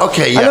 yeah.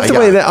 Okay, I yeah. love the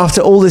way that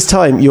after all this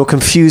time, you're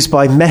confused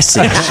by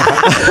message.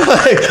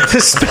 The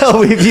spell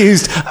we've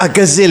used a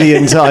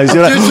gazillion times.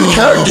 You're like, Dude, the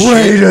character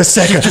wait sheet. a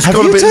second. She's just Have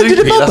gone a you bit turned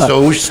into loopy. That's Bubba?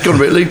 all. She's gone a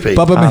bit loopy.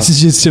 Bubba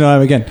messages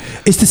Shania again.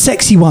 It's the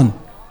sexy one.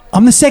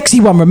 I'm the sexy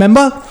one.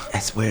 Remember?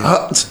 That's weird.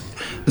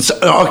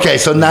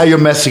 So now you're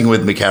messing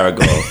with me,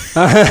 Caragor.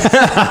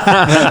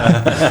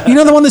 You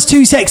know the one that's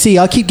too sexy.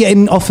 I keep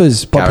getting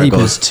offers by people.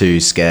 Caragor's too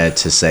scared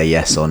to say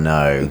yes or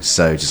no,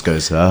 so just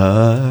goes,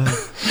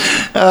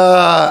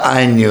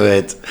 I knew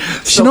it.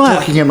 Stop Shania,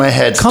 talking in my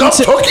head. come Stop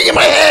to- talking in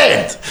my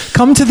head.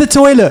 Come to the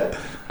toilet.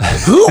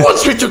 Who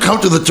wants me to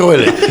come to the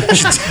toilet?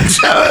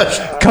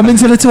 Come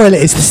into the toilet.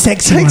 It's the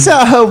sexy Takes one.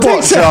 out her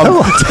what,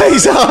 John?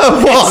 Takes out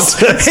her what?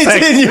 It's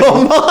in your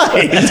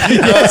mind.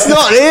 It's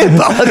not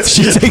earbuds.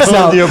 She takes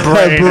out your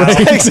brain.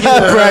 Takes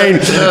out her brain,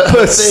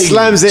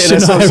 slams it in her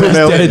Shania sauce was with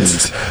milk. dead.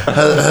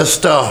 her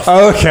stuff.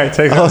 Okay,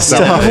 take that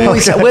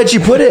stuff. where'd you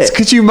put it?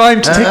 Could you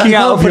mind taking You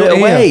out can't of put your it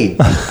ear? away.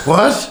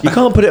 What? You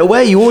can't put it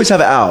away. You always have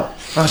it out.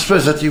 I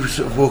suppose that you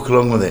sort of walk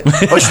along with it.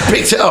 Oh, she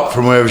picks it up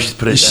from wherever she's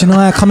put it down.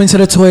 Shania, come into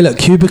the toilet.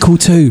 Cubicle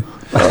 2.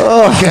 It's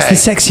the Okay.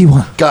 sexy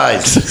one.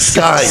 Guys.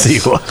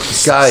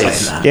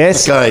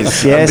 Yes.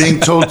 Guys, Yes. I'm being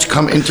told to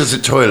come into the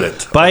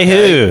toilet. By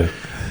who?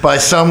 By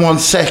someone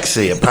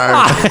sexy,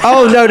 apparently.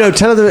 Oh, no.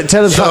 Tell them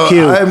So fuck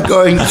you. I'm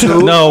going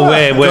to No,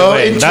 wait. go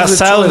into That the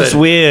sounds toilet.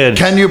 weird.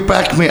 Can you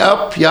back me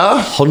up,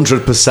 yeah?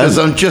 100%. Because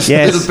I'm just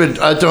Yes. a little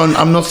bit,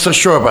 I'm not so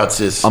sure about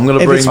this. I'm going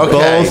to If bring it's- both.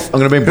 Okay. I'm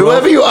going to bring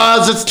Whoever both. you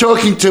are that's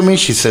talking to me,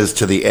 she says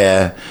to the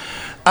air,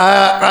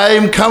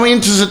 I'm coming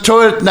into the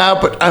toilet now,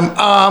 but I'm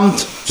armed,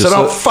 so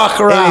don't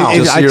fuck around.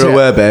 Just so you're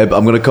aware, babe,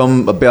 I'm going to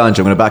come behind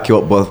you. I'm going to back you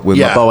up both with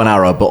Yeah. my bow and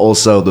arrow, but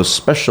also the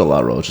special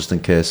arrow, just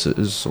in case it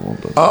is someone.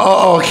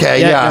 Oh,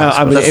 okay, yeah.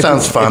 I mean, that if-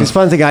 sounds if fun. There's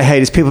one thing I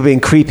hate is people being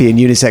creepy in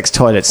unisex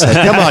toilets. So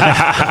come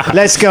on,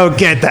 let's go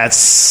get that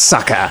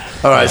sucker.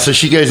 All right, so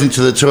she goes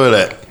into the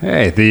toilet.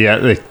 Hey,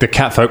 the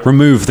cat folk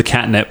remove the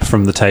catnip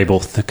from the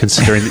table,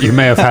 considering that you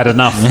may have had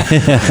enough.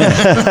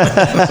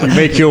 You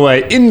make your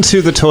way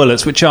into the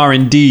toilets, which are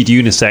indeed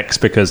unisex,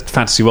 because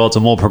fantasy worlds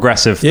are more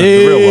progressive than the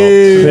real world.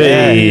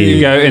 Hey.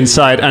 You go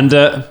inside, and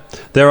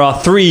there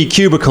are 3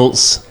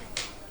 cubicles.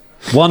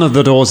 One of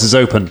the doors is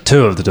open,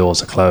 2 of the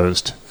doors are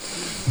closed.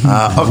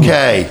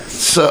 Okay,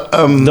 so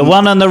The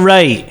one on the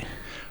right.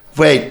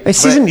 wait.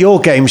 This wait. isn't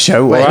your game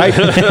show, all right?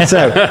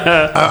 So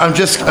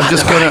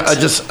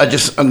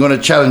I'm gonna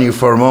challenge you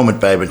for a moment,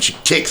 babe. And she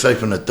kicks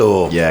open the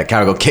door. Yeah,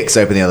 Caragor kicks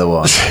open the other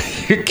one.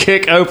 You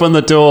kick open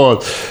the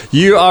door.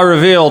 You are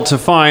revealed to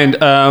find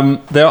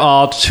there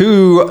are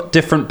 2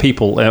 different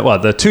people. There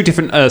are 2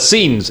 different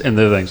scenes in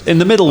the things. In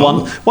the middle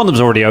one of them's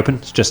already open.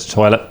 It's just a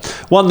toilet.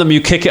 One of them,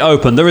 you kick it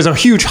open. There is a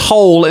huge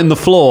hole in the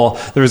floor.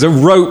 There is a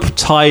rope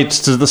tied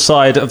to the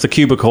side of the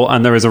cubicle,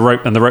 and there is a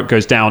rope, and the rope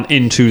goes down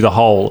into the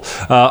hole.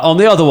 On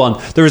the other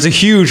one, there is a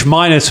huge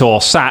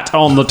minotaur sat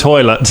on the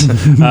toilet,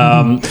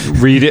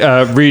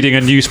 reading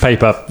a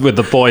newspaper with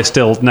the boy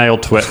still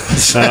nailed to it.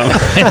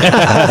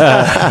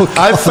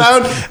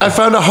 I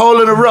found a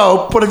hole in a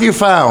rope. What have you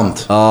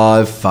found?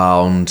 I've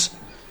found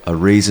a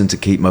reason to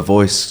keep my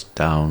voice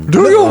down.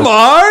 Do you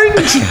mind?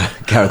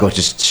 Caragor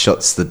just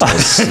shuts the door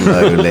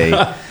slowly.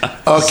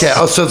 Okay,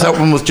 so that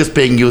one was just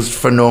being used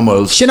for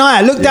normals.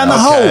 Shania, look down the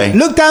okay. hole.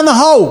 Look down the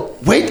hole.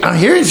 Wait, I'm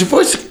hearing your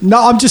voice.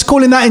 No, I'm just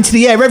calling that into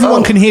the air.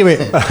 Everyone can hear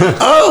it.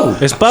 Oh,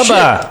 It's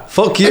Bubba.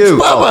 Fuck you.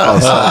 it's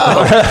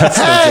Bubba.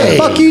 Hey,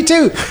 Fuck you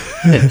too.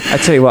 I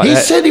tell you what, he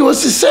said he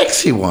was the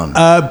sexy one.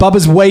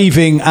 Bubba's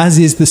waving, as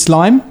is the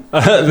slime.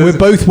 We're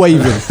both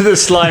waving. The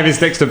slime is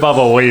next to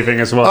Bubba waving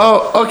as well.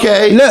 Oh,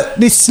 okay. Look,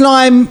 this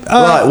slime.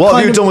 Right, what have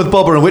kind you of- done with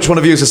Bubba and which one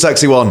of you is the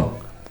sexy one?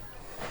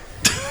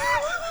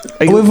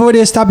 We've already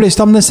established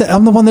I'm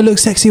the one that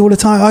looks sexy all the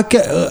time. I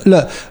get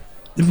look.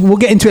 We'll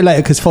get into it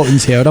later because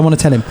Fulton's here. I don't want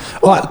to tell him.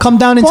 All right, come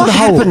down into What the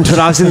hole. happened when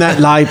I was in that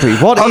library?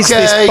 What is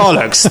this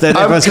bollocks that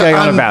everyone's going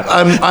on about?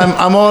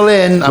 I'm all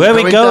in. Where are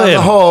we down going?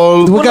 the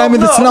hole. We're going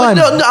with the slime.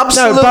 No,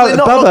 absolutely No,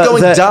 not. Bubba, Not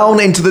going the- down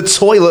into the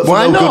toilet for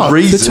Why no not? good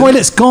reason. The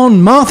toilet's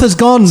gone. Martha's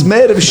gone. It's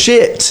made of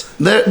shit.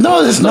 There's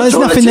there's toilet,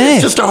 nothing there.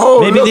 It's just a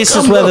hole. Maybe Look, this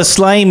come is where look. the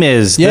slime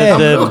is. Yeah.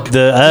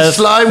 The earth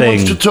slime thing.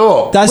 wants to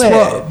talk. That's Where?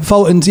 what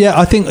Fulton's. Yeah,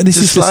 I think this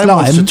The is the slime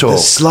wants to slime. talk. The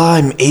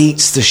slime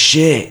eats the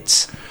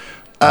shit.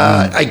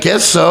 I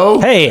guess so.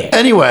 Hey,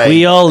 Anyway,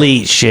 we all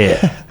eat shit.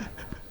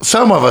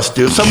 some of us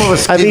do. Some of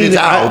us I give mean, it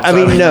out. I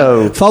mean,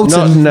 no.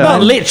 Fulton. No.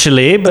 Not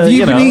literally, but Have you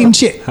you been know. eating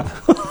shit?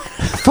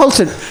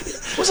 Fulton.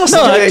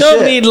 No, I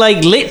don't mean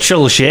like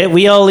literal shit.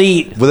 We all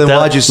eat. Well, then the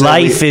why'd you say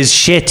life is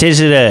shit,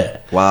 isn't it?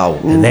 Wow.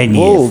 And then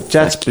Whoa, you.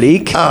 that's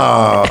bleak.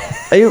 Oh,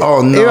 Are you,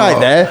 oh no! You're right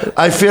there.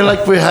 I feel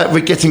like we're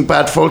getting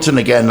bad Fulton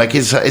again. Like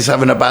he's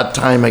having a bad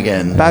time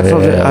again. Bad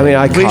Fulton. I mean,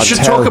 I can't We should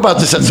tell. talk about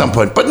this at some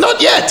point, but not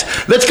yet.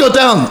 Let's go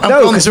down. I'm No,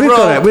 on because the we've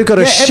road. got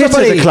a Yeah, shitter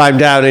everybody, to climb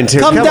down into.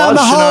 come down on.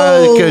 the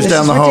hole. It goes This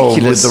down is the hole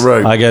ridiculous. with the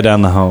rope. I go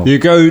down the hole. You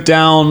go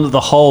down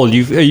the hole.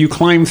 You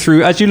climb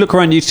through. As you look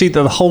around, you see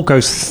that the hole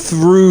goes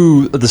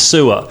through the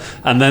sewer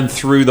and then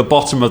through the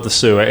bottom of the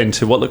sewer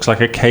into what looks like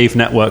a cave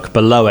network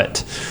below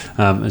it.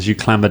 As you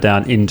clamber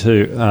down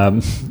into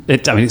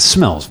it, I mean, it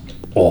smells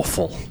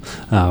awful.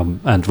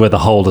 And where the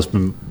hole has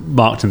been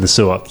marked in the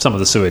sewer, some of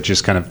the sewage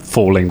is kind of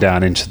falling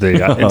down into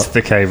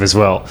the cave as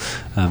well.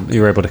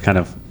 You're able to kind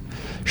of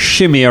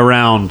shimmy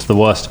around the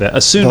worst of it.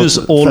 As soon as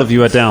all of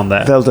you are down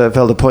there,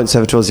 Velda points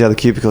over towards the other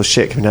cubicle.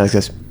 Shit coming down. He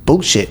goes,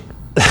 bullshit.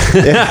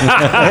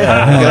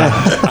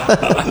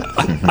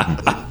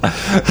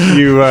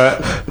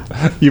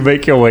 you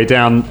make your way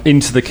down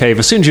into the cave.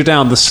 As soon as you're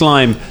down, the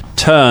slime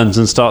turns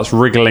and starts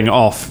wriggling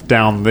off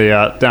down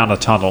down a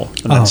tunnel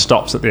and then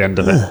stops at the end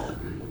of it.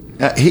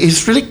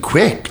 He's really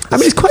quick. I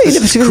mean, it's quite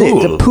This innovative, is isn't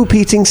it? cool. The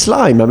poop-eating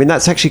slime. I mean,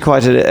 that's actually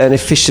quite an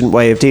efficient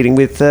way of dealing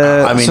with.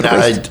 I mean, sort of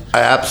waste.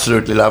 I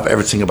absolutely love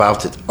everything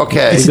about it.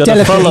 Okay. It's We've got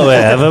to delicate. follow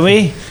it, haven't we?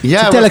 Yeah, It's a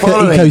we're delicate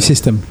following.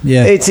 ecosystem.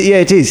 Yeah. It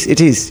is.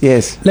 It is.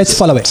 Yes. Let's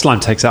follow it.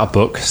 Slime takes out a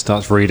book,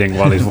 starts reading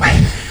while he's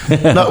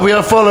waiting. No, we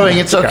are following.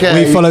 It's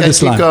okay. We follow can the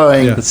slime. Keep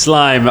going. The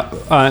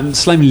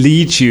slime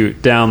leads you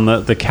down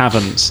the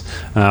caverns.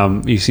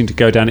 You seem to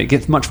go down. It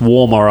gets much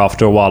warmer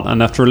after a while,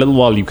 and after a little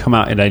while, you come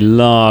out in a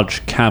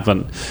large cavern.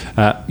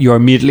 You're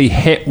immediately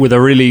hit with a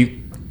really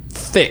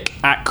thick,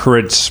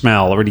 acrid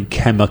smell, a really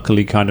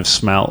chemically kind of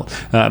smell,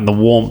 and the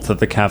warmth of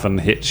the cavern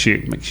hits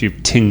you, makes you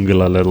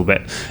tingle a little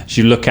bit. As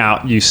you look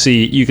out, you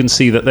can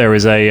see that there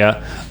is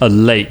a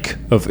lake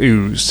of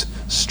ooze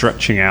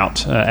stretching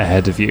out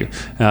ahead of you.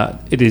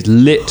 It is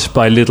lit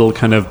by little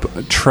kind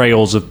of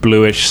trails of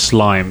bluish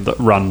slime that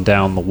run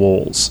down the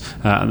walls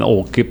and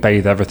all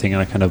bathe everything in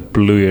a kind of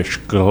bluish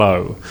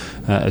glow.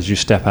 As you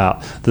step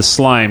out, the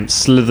slime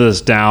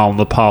slithers down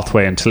the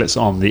pathway until it's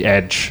on the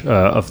edge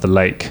of the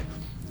lake,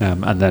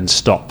 and then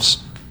stops.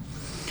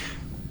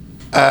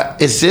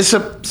 Is this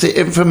the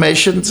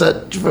information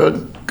that you're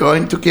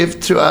going to give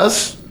to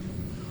us?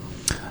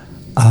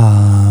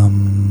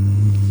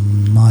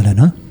 I don't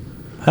know.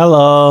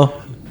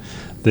 Hello.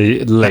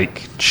 The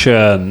lake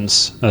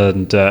churns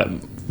and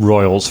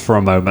roils for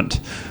a moment,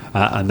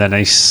 and then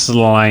a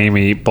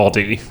slimy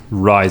body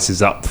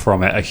rises up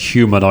from it, a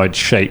humanoid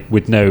shape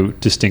with no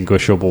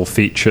distinguishable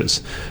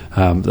features,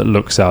 that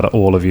looks out at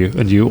all of you,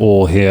 and you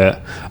all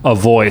hear a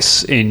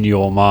voice in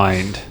your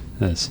mind.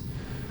 As,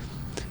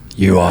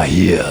 You are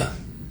here.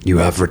 You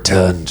have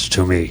returned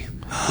to me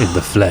in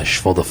the flesh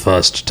for the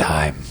first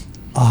time.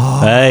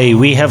 Hey,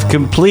 we have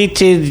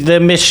completed the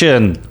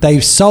mission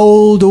They've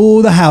sold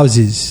all the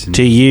houses.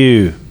 to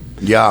you,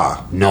 Yeah.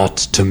 Not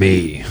to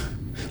me.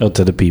 or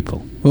to the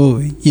people.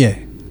 Oh, yeah.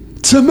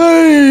 "To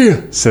me,"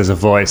 says a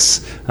voice,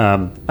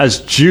 as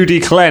Judy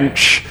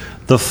Clench,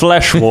 the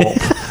flesh warp,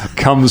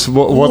 comes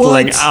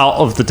waddling What? out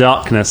of the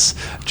darkness.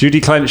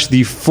 Judy Clench,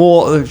 she's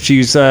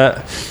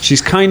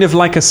kind of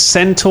like a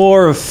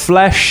centaur of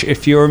flesh.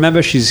 If you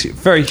remember, she's huge.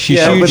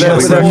 with her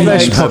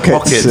flesh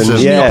pockets and-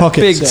 yeah.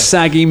 Pockets, big, yeah.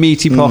 saggy,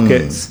 meaty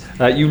pockets.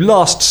 You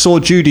last saw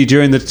Judy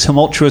during the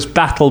tumultuous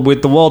battle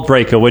with the World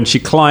Breaker when she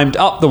climbed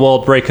up the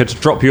World Breaker to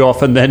drop you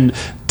off and then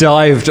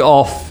dived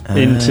off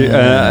into.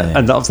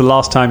 And that was the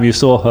last time you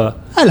saw her.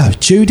 Hello,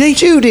 Judy.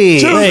 Judy.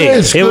 Hey,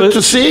 it's it good was-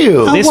 to see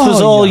you. How This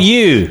was are all you?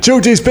 you.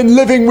 Judy's been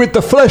living with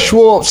the flesh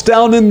warps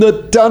down in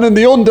the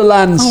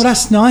underlands. Oh,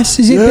 that's nice.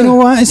 Has it been all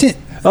right? Is it?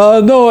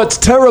 No, it's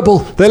terrible.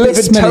 They It's a live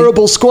bit in smelly.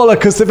 terrible squalor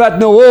because they've had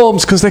no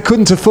homes because they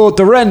couldn't afford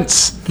the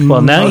rents. Well,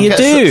 now you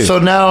Okay, do. So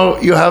now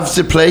you have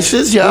the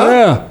places, yeah?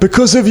 Yeah,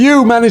 because of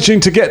you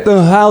managing to get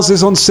the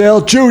houses on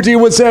sale, Judy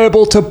was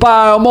able to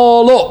buy them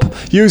all up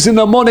using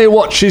the money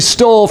what she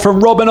stole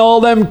from robbing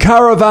all them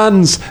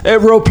caravans.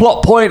 It were a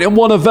plot point in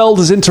one of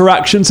Velda's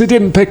interactions. He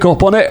didn't pick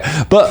up on it,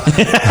 but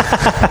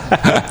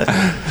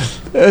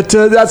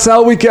that's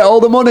how we get all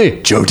the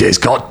money. Judy's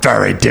got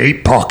very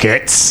deep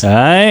pockets.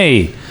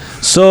 Hey,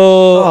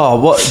 So,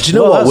 what? Do you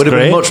know Well, what that's would have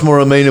been great. much more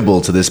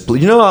amenable to this?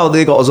 You know how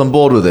they got us on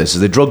board with this?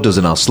 Is they drugged us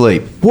in our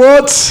sleep.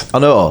 What? I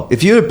know.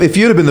 If you'd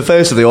have been the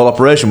face of the whole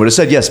operation, we'd have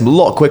said yes a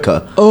lot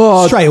quicker.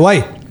 Oh, Straight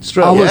away.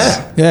 Straight.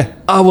 Yeah.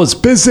 I was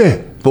busy.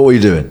 What were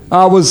you doing?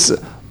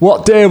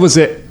 What day was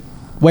it?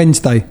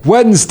 Wednesday.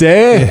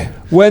 Wednesday. Yeah.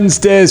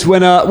 Wednesdays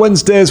when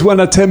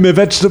I tend my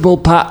vegetable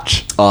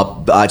patch.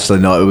 Actually,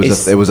 no.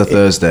 It was a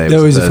Thursday.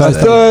 There was a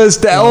Thursday.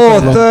 Thursday. Oh,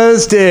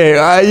 Thursday.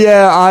 I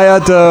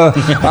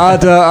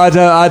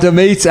had a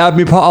meet. I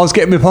was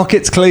getting my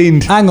pockets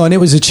cleaned. Hang on,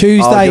 it was a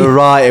Tuesday. Oh, you're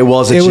right. It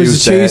was a Tuesday. It was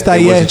a Tuesday,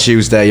 It yeah. was a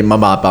Tuesday.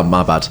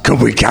 My bad.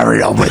 Could we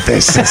carry on with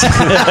this? We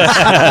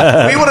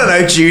want to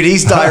know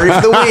Judy's diary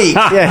for the week.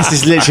 Yes,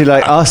 it's literally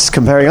like us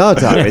comparing our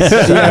diaries.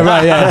 Yeah,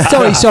 right,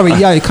 yeah. Sorry.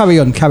 Yeah, carry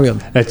on.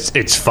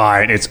 It's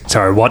fine. It's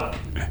sorry. What?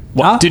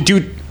 Huh? Did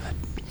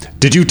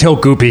you tell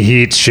Goopy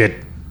he eats shit?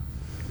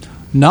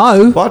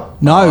 No.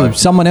 What? No,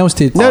 someone else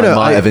did. I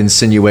might have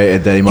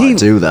insinuated that he might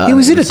do that. He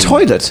was in a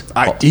toilet.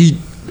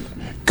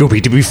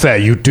 Goopy, to be fair,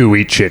 you do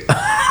eat shit.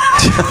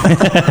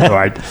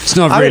 Right. It's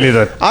not really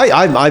the.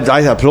 I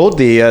applaud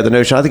the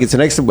notion. I think it's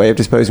an excellent way of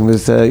disposing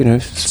with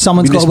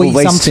Someone's got to municipal eat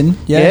waste. something.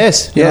 Yeah.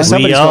 Yes. Yeah.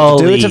 Somebody's We got all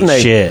to do it, eat haven't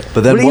they? shit.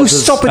 But then will what you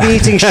does- stop with the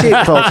eating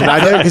shit, Fulton? I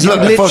know because you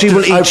Look, literally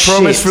will eat I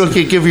promise shit. we'll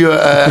give you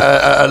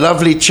a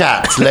lovely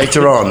chat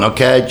later on,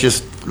 okay?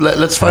 Just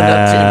let's find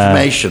out the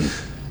information.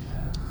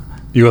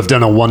 You have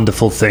done a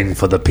wonderful thing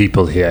for the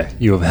people here.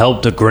 You have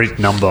helped a great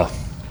number.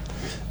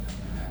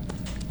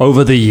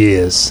 Over the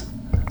years,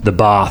 the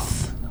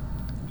Bath,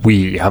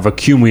 we have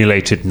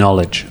accumulated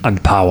knowledge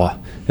and power.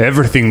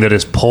 Everything that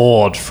is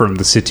poured from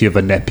the city of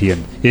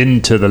Anepian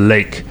into the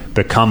lake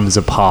becomes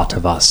a part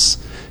of us.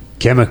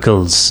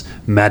 Chemicals,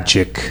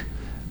 magic,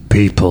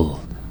 people,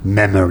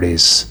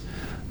 memories.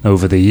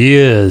 Over the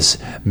years,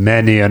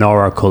 many an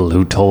oracle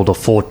who told a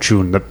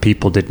fortune that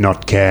people did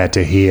not care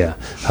to hear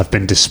have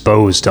been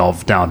disposed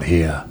of down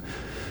here.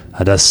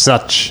 And as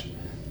such,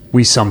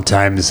 we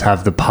sometimes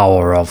have the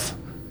power of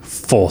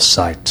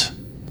foresight.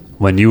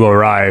 When you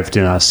arrived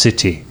in our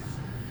city,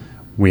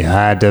 we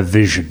had a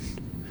vision.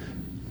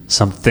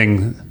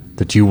 Something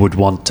that you would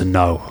want to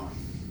know.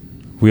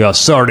 We are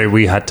sorry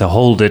we had to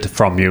hold it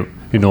from you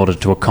in order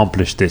to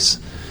accomplish this,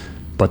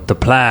 but the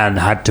plan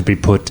had to be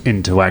put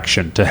into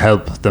action to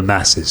help the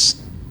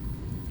masses.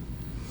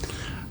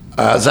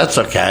 That's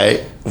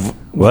okay.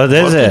 What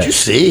is What it? did you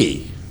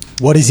see?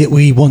 What is it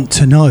we want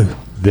to know?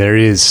 There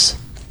is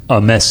a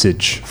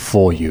message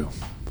for you.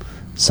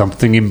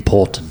 Something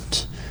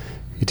important.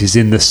 It is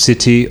in the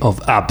city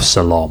of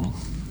Absalom.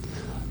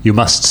 You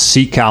must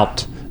seek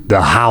out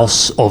the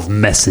House of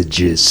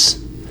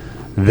Messages.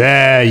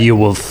 There you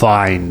will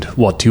find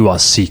what you are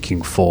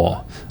seeking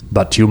for.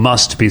 But you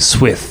must be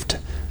swift,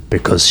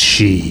 because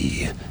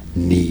she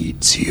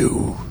needs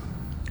you.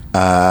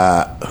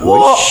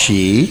 Who is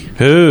she?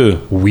 Who?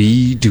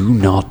 We do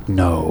not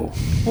know.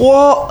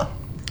 What?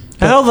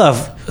 How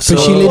the? But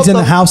she lives in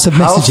the House of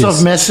Messages. House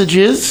of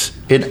Messages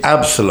in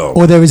Absalom.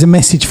 Or there is a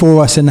message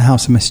for us in the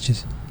House of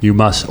Messages. You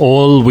must.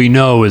 All we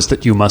know is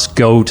that you must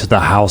go to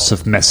the House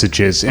of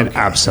Messages in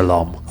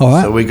Absalom. All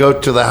right. So we go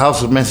to the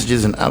House of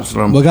Messages in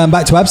Absalom. We're going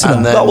back to Absalom.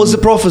 And then- That was the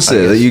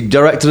prophecy that you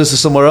directed us to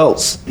somewhere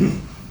else.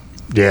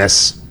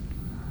 Yes.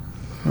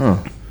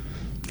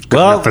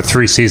 Well, For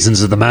 3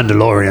 seasons of The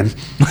Mandalorian.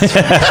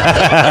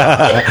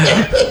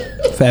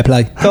 Fair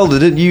play. Felder,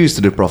 didn't you used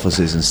to do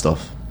prophecies and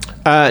stuff?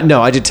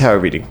 No, I did tarot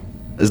reading.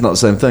 Isn't that the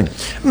same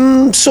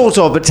thing? Sort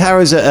of, but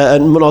tarot's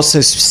not so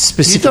You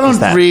specific as don't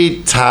that.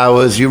 read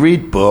towers, you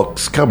read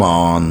books. Come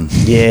on.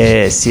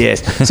 Yes.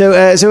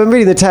 So when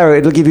reading the tarot,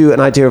 it'll give you an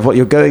idea of what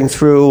you're going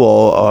through,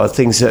 or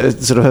things,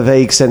 sort of a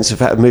vague sense of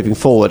how moving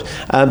forward.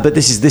 But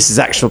this is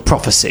actual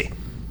prophecy.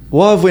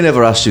 Why have we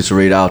never asked you to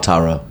read our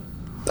tarot?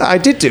 I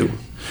did do.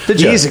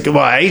 Did you? Years ago,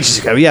 well, ages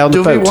ago, yeah, on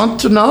Do the we boat. want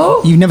to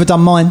know? You've never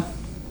done mine.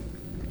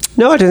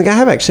 No, I don't think I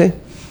have, actually.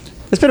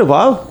 It's been a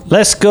while.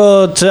 let's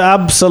go to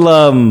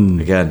Absalom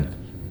Again.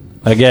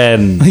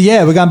 again.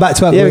 Yeah, we're going back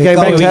to Absalom. Yeah, we're going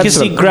back We to can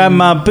Absalom. see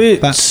Grandma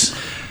Boots.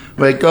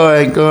 We're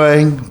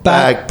going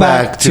back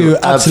to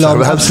Absalom.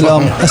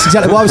 That's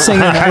exactly what I was saying.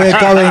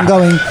 We're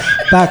going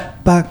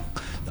back.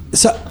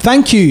 So,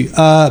 thank you,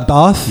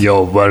 Bath.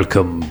 You're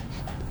welcome.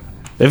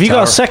 Have you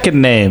got a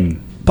second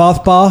name?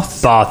 Bath.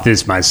 Bath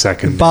is my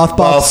second.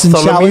 Baths and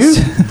Bartholomew?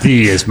 showers.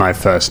 The is my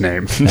first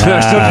name.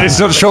 It's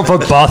not short for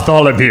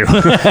Bartholomew.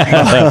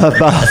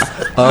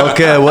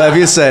 Okay, whatever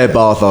you say,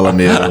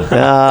 Bartholomew.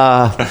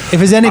 If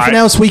there's anything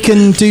else we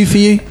can do for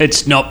you,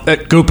 It's not.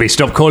 Goopy,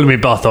 stop calling me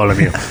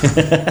Bartholomew.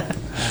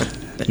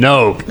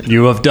 No,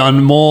 you have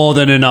done more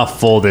than enough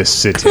for this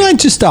city. can I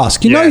just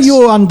ask? You know, Yes.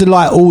 you're under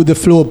like all the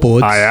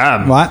floorboards. I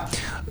am. Right.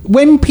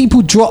 When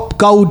people drop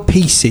gold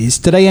pieces,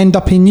 do they end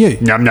up in you?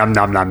 Num num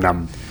num num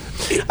num.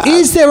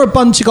 Is there a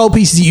bunch of gold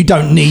pieces that you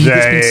don't need?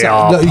 that's been They set-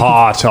 are look,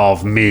 part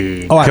of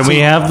me. All right, Can so- we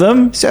have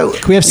them? So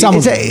Can we have some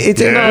of them? No, we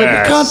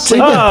can't take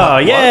Oh,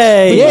 them.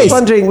 yay! Yes.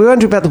 We're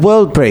wondering about the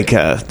World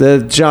Breaker,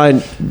 the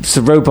giant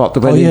robot that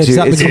went yeah, into does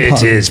that it's- become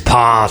part It of is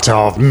part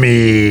of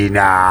me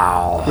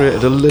now.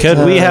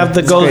 Could we have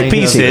the gold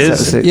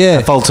pieces?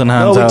 Yeah. Fulton No,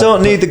 hands we out.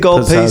 don't need the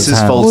gold Puts out his pieces,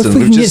 hand. Well, if Fulton. we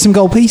We've can get just- some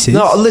gold pieces.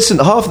 No, listen,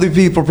 half of the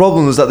people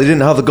problem was that they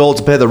didn't have the gold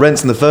to pay the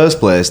rents in the first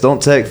place.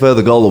 Don't take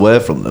further gold away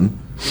from them.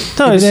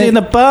 No, it's Yeah. in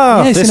the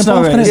bath. Yeah, it's in It's the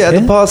not bath, really- isn't Yeah, Yeah.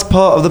 the bar's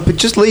part of the...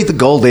 Just leave the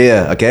gold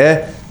here,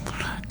 okay?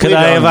 Could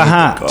I have a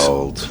hat?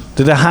 Gold.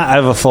 Did a hat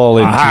ever fall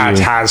A into hat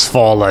you? has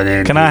fallen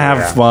in. Can I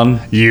have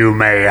one? You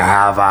may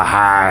have a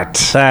hat.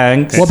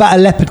 Thanks. What about a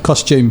leopard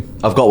costume?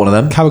 I've got one of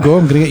them. Caragor,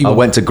 I'm going to get you I one.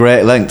 went to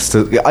great lengths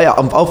to...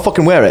 I'll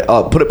fucking wear it.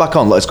 I'll put it back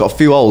on. Look, it's got a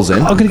few holes in.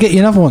 I'm going to get you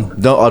another one.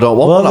 No, I don't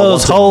want What one. are I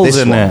those wanted holes this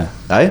in one. there?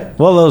 Eh?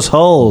 What are those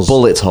holes?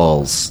 Bullet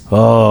holes.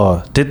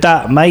 Oh, did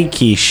that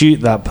Mikey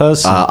shoot that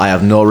person? I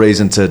have no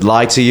reason to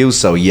lie to you,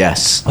 so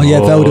yes. Oh, yeah,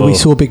 Velda, we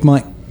saw Big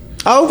Mike.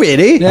 Oh,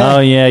 really? Yeah. Oh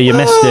yeah, you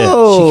missed it.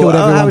 Oh, She killed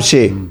everyone. how was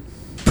she?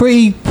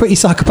 Pretty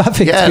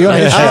psychopathic, Yeah, to be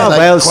honest. like, Oh, like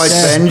well, quite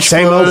yeah. vengeful.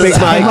 Same old Big Mike.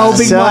 Same old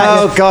Big Mike.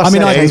 Oh, gosh. I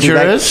mean, I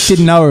dangerous.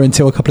 didn't know her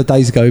until a couple of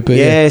days ago, but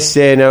yeah. Yes,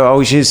 yeah, no,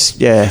 oh, she's,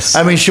 yes.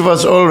 I mean, she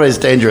was always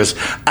dangerous,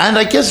 and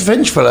I guess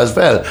vengeful as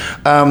well.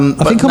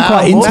 I think I'm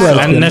quite into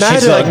her. And now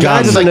she's got a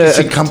gun. It's like it's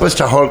encompassed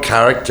her whole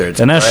character. It's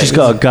And now great. she's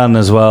got a gun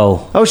as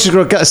well. Oh, she's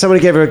got a gun.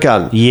 Somebody gave her a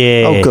gun.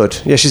 Yeah. Oh, good.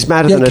 Yeah, she's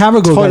madder Yeah, than a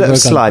Caragor gave toilet her a gun. of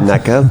slime,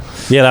 that girl.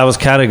 Yeah, that was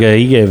Carragher.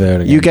 He gave her a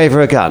gun. You gave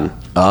her a gun.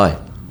 Aye.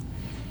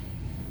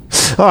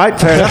 All right,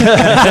 fair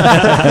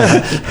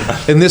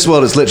enough. In this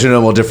world, it's literally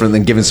no more different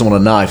than giving someone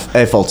a knife.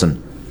 Hey,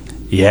 Fulton.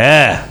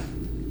 Yeah.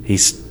 He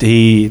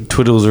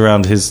twiddles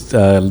around his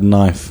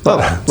knife. Oh,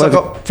 it's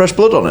got fresh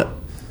blood on it.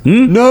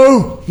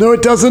 No,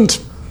 it doesn't.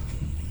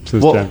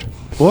 What?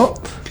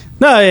 What?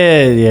 No,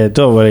 yeah.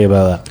 Don't worry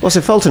about What's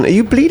it, Fulton? Are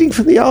you bleeding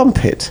from the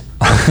armpit?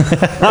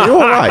 Are you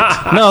all right?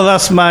 that. No,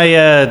 that's my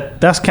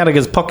that's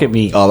Carragher's pocket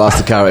meat. Oh, that's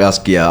the carrot.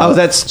 Oh,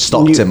 that's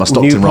stocked new, him. I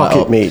stocked new him right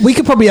pocket up. meat. We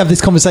could probably have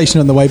this conversation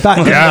on the way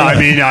back. Yeah, I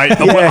mean,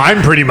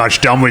 I'm pretty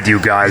much done with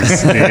you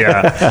guys.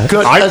 Yeah.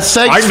 Good.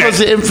 Thanks for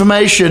the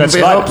information. That's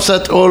We right. hope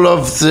that all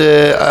of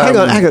the Hang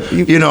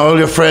on. you know, all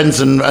your friends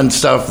and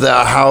stuff that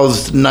are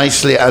housed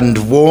nicely and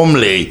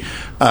warmly.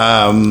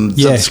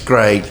 That's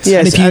great.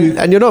 Yes, if you-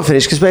 and you're not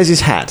finished because where's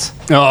his hat?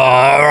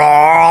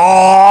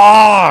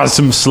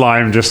 Some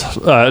slime just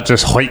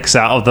hoiks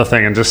out of the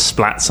thing and just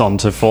splats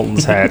onto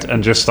Fulton's head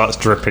and just starts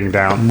dripping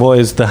down. What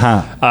is the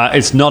hat?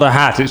 It's not a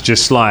hat; it's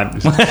just slime.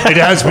 It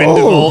has been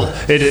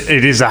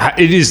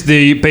it is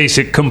the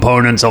basic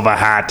components of a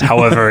hat.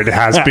 However, it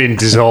has been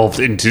dissolved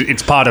into.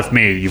 It's part of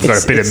me. You've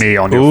got a bit of me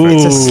on your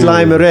face. It's a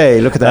slime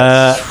array. Look at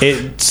that.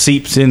 It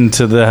seeps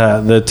into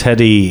the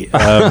teddy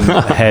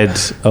head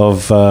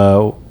of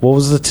what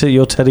was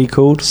your teddy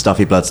called?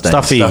 Stuffy bloodstains.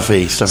 Stuffy's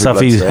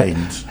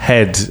bloodstains.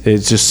 head. It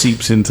just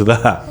seeps into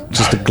that.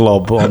 Just a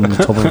glob on the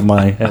top of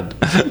my head.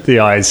 The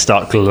eyes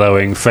start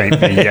glowing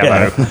faintly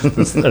yellow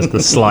as the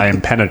slime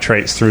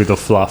penetrates through the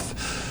fluff.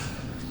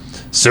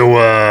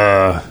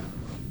 So,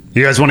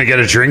 you guys want to get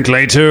a drink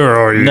later,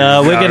 or you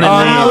No, we're gonna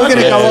We're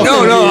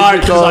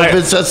gonna go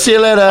off. See you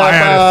later. I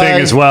had a Bye.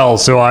 thing as well,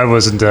 so I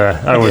wasn't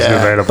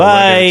available.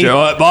 Bye.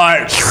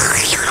 Bye.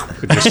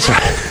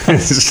 It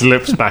just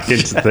slips back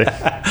into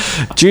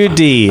the.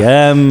 Judy,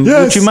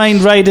 would you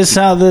mind ride us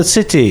out of the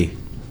city?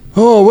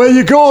 Oh, where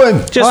you going?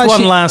 Just Oh, one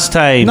actually- last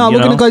time. No, you we're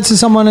going know? to go to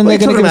someone and What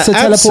they're are you going to give us a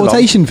talking about?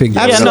 teleportation thing.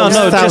 Yeah, no, Absalom.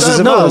 just Thousands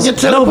of no, miles. Get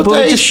but just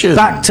teleportation.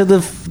 back to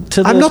the.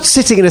 I'm not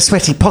sitting in a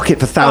sweaty pocket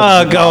for Oh,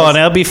 thousands. of go miles. on!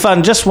 It'll be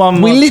fun. Just one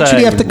more We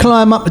literally time. have to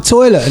climb up the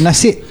toilet and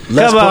that's it.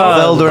 Let's Come put on.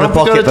 Velda in a What we gotta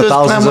pocket do for is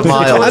thousands of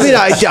climb up the miles. I mean,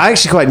 I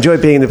actually quite enjoy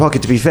being in the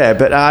pocket, to be fair,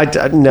 but I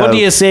no. What do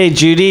you say,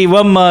 Judy?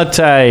 One more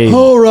time.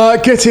 All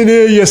right, get in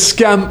here, you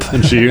scamp.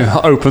 And she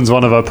opens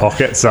one of her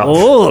pockets up.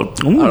 Oh,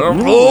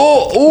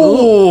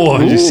 Oh!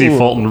 And you see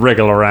Fulton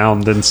wriggle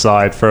around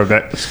inside for a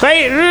bit.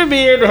 quite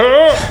ruby in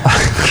her.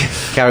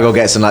 Caragor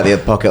gets in like the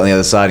pocket on the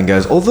other side and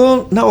goes,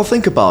 although, now I'll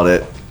think about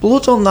it,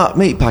 blood on that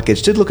meat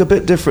package did look a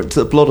bit different to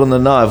the blood on the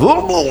knife.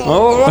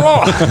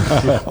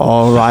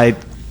 All right,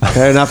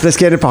 fair enough. Let's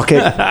get in the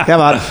pocket. Come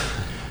on.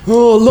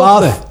 Oh,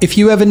 lovely. Bath, if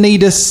you ever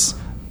need us,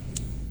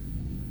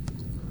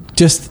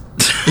 just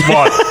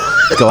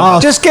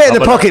What? Just get in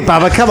the pocket,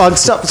 Baba. Come on,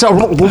 stop.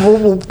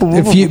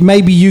 if you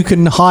maybe you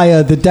can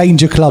hire the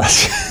Danger Club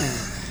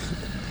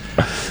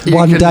You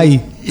one can- day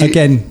you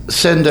again.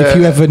 Send if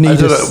you ever I need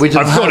don't know, us. we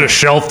don't I've got have- a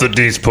shelf that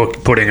needs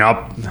putting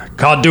up.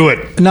 Can't do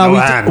it. No,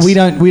 hands. we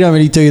don't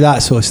really do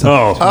that sort of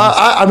stuff. Oh,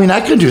 I mean, I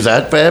can do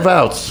that.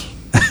 Whereabouts?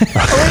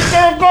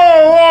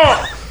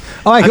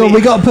 All right, go on. We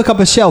got to pick up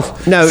a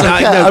shelf. No, Okay, no,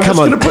 I'm come just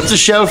on. going to put the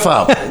shelf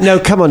up. No,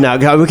 come on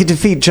now. We can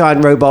defeat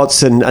giant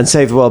robots and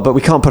save the world, but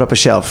we can't put up a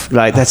shelf.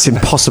 Like, that's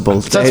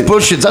impossible. That's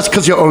bullshit. That's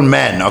because you're all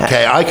men,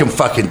 okay? I can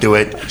fucking do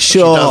it.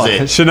 Sure. She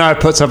does it. Shania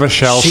puts up a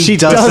shelf. She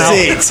does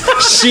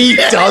it. She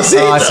does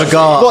it. Oh, I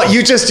forgot. What,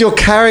 you're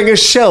carrying a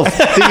shelf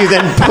that you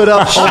then put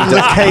up on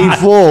the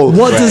cave wall.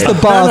 What does the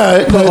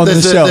bath put on the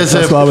there's a- shelf? there's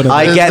That's a- what I want to know.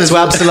 I get There's to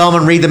a- Absalom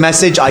and read the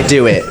message. I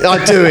do it.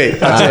 I do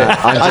it. I do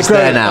it. I'm just grow,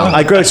 there now.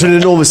 I grow to an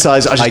enormous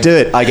size. I just do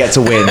it. I get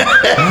to win.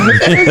 I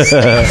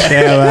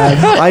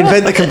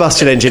invent the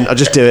combustion engine. I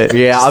just do it.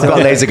 Yeah, I've got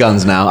laser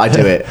guns now. I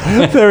do it.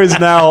 There is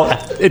now.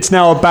 It's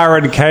now a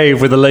barren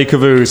cave with a lake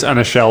of ooze and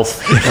a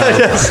shelf.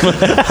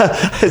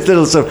 It's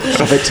little sort of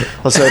perfect.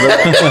 Also,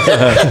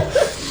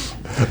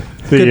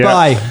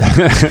 Goodbye.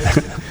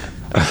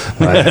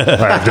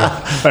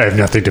 I have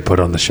nothing to put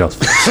on the shelf.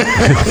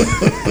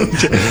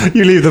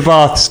 You leave the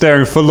bath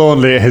staring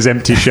forlornly at his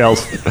empty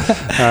shelf.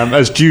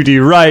 As Judy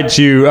rides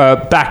you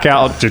back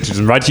out. She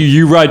doesn't ride you,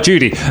 you ride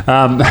Judy.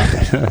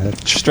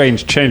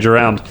 Strange change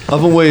around.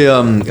 Haven't we,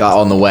 on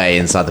the way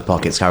inside the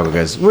pockets, Carol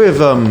goes, we've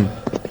done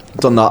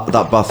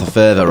that bath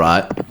further,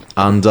 right?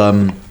 And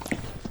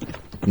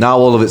now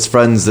all of its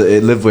friends that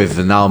it lived with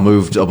are now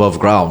moved above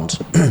ground.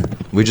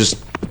 We just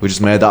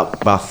made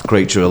that bath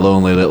creature a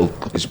lonely little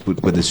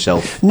with his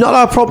shelf. not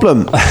our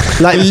problem.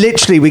 Like,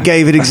 literally, we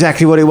gave it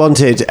exactly what it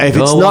wanted. If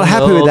it's not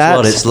happy with that,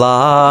 what it's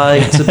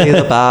like to be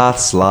the bath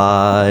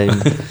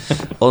slime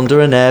under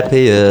an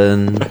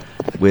Epian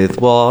with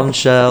one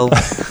shelf.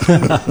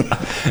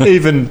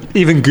 Even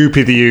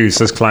Goopy the Ooze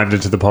has climbed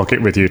into the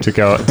pocket with you to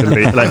go to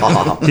leave.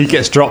 Like, he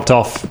gets dropped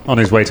off on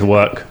his way to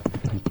work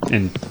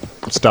in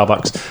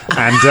Starbucks,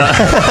 and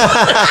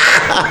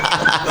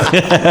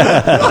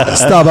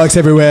Starbucks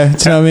everywhere. Do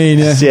you know what I mean?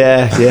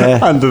 yeah.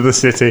 under the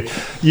city,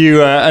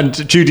 you and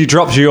Judy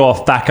drops you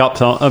off back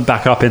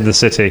up in the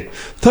city.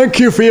 Thank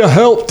you for your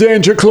help,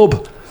 Danger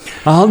Club.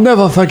 I'll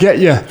never forget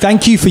you.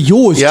 Thank you for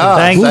yours. Yeah, John.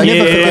 thank We'll you.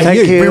 never forget Thank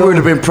you. you. We would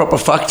have been proper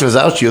fucked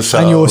without you, so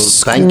And your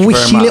thank you very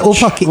squishy much. little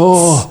pockets.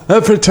 Oh,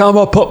 every time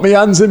I put my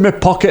hands in my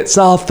pockets,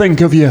 I'll think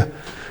of you.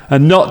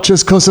 And not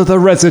just because of the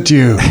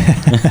residue.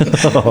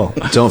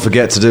 Don't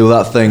forget to do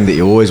that thing that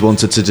you always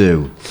wanted to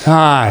do.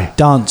 Aye.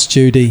 Dance,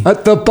 Judy.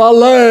 At the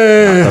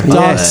ballet,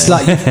 Dance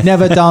like you've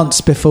never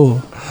danced before.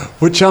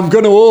 which I'm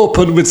going to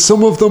open with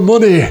some of the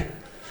money.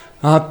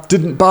 I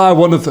didn't buy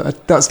one of the...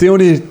 That's the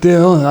only...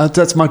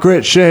 That's my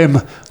great shame.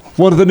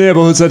 One of the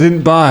neighbourhoods I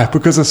didn't buy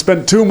because I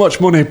spent too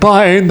much money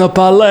buying the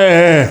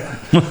ballet.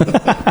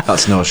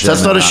 That's no shame.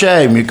 That's not a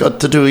shame. You got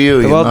to do you.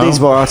 The You world know? needs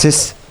more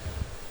artists.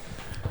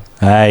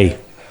 Hey.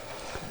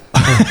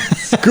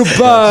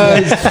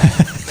 Goodbye.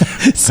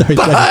 Sorry, Judy.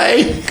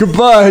 Bye.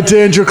 Goodbye,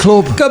 Danger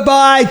Club.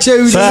 Goodbye,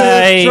 Judy.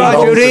 Bye. Bye,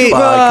 Oh, Judy.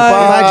 goodbye.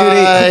 Bye,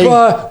 Judy.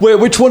 Goodbye. Wait,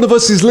 which one of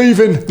us is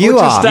leaving? You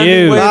We're just are. standing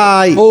You. waiting.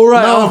 Bye. All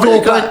right, No, I'll very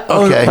go good. back.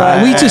 Okay.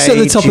 Oh, We just at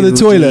the top of the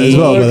toilet as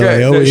well, by the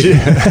way. are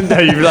we? No,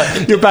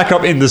 you're back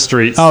up in the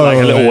streets, Oh, like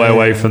a little yeah, way yeah.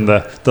 away from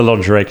the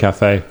lingerie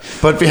cafe.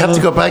 But we have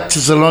to go back to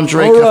the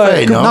lingerie All right,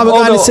 cafe, good. no? No, we're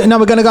going to,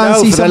 we're going to go and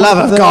No, see for the someone love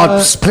of for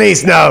God,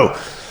 please, no.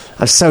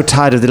 I'm so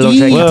tired of the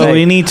lingerie Well, cafe.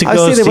 we need to I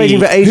go was sitting there waiting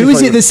see- for ages. Who is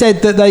for it that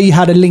said that they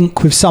had a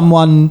link with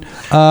someone?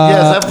 Yes,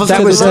 that was That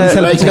the was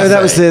lingerie no, cafe.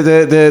 that was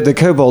the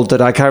kobold that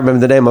I can't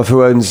remember the name of,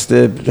 who owns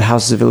the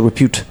houses of ill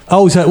repute.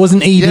 Oh, so it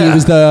wasn't Edie.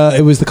 Yeah.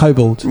 It was the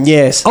kobold.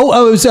 Yes,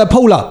 Oh, it was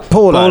Paula.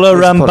 Paula It's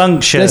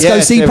Rambunctious. Let's go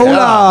Yes, see there we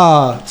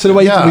Paula. So the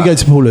way Yeah. we go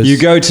to Paula's. You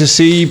go to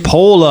see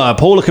Paula.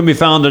 Paula can be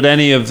found at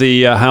any of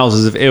the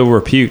houses of ill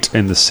repute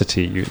in the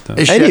city.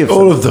 Is Any she of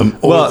all them? of them?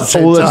 All at the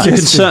same you time? can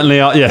certainly.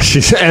 Yeah,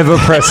 she's ever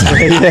present.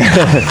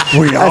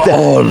 We are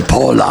all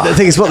Paula. The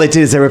thing is, what they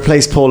did is they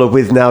replaced Paula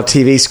with now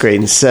TV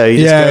screens. So you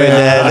just Yeah, go in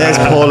yeah. there, there's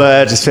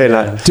Paula, just feeling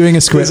like... doing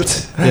a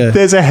script. Yeah.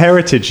 There's a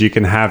heritage you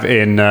can have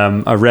in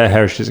a rare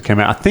heritage that came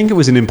out. I think it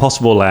was in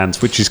Impossible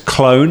Lands, which is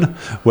clone,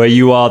 where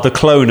you are the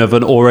clone of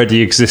an already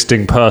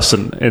existing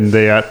person in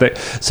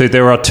so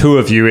there are two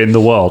of you in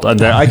the world,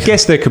 and I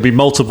guess there could be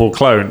multiple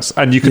clones,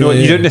 and you can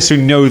you don't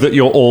necessarily know that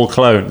you're all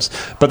clones,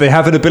 but they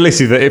have an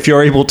ability that if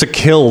you're able to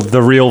kill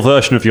the real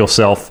version of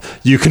yourself,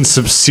 you can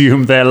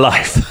subsume their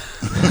life.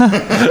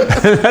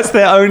 That's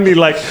their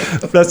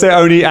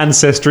only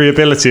ancestry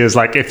ability, is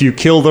like, if you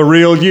kill the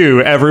real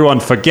you, everyone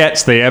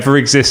forgets they ever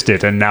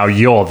existed and now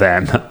you're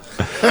them.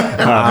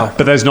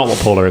 But that's not what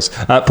Paula is.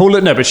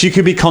 Paula, no, but she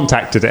can be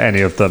contacted at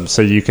any of them,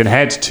 so you can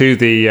head to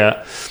the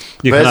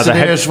you Where's can the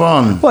either nearest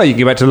one? well, you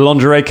can go back to the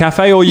lingerie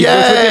cafe, or you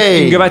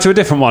Yay! can go back to a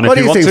different one What if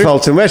do you want think, to.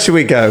 Fulton? Where should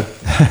we go?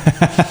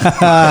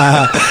 Come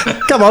on,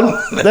 come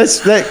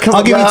I'll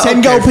on. give you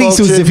 10 gold Okay,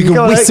 pieces Fulton, if you go can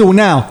on, whistle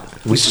now.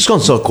 We've just gone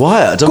so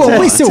quiet. I don't Go on, know.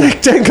 whistle.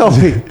 10 gold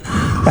pieces.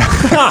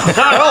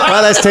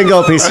 Well, that's 10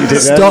 gold pieces you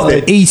did. Stop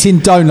eating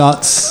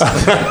donuts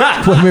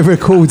when we're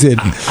recording.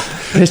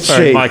 It's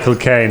Sorry, cheap. Michael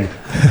Caine.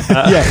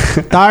 Yeah,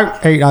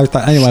 don't eat those.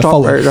 Anyway,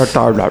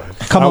 Fulton.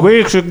 Come on.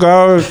 We should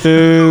go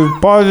to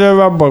Paula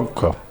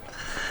Rambunctious.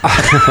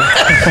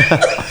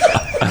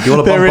 You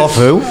want to bump off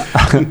who?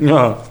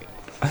 No.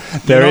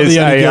 You're not the only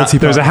guilty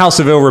There's a part. house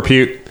of ill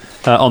repute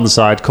on the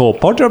side called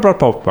Potter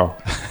Pop.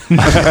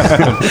 It's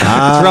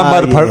run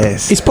by the Pope.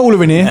 Yes. Is Paula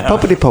in here?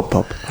 Poppity pop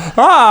pop.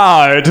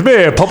 Ah, it's me,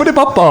 Poppity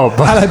Pop Pop.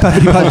 Hello,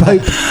 Poppity Pop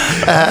Pope.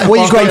 What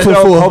are you grateful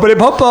for? Poppity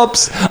Pop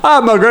Pops.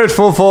 I'm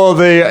grateful for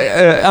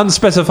the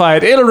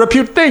unspecified, ill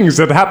repute things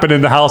that happen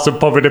in the house of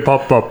Poppity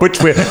Pop Pop,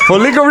 which we, for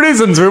legal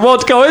reasons, we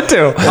won't go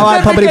into. All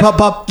right, Poppity Pop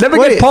Pop. Let me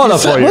get Paula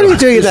for you. What are you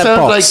doing in It that sounds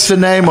box? like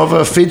the name of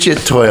a fidget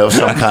toy of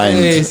some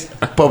kind.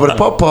 Pop it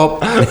pop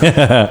pop.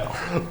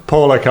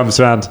 Paula comes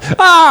round.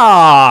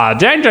 Ah,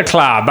 Danger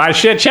Club. By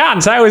sheer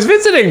chance, I was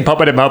visiting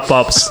Poppity Pop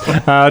Pops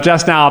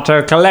just now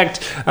to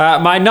collect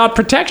my not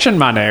protection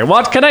money.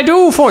 What can I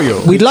do for you?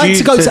 We'd like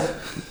to go to.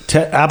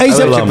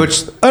 Absalom.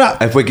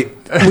 If we get,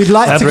 We'd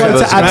like to go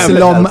to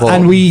Absalom,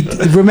 and we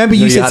remember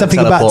you said something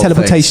about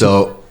teleportation.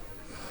 So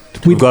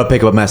we've got to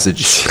pick up a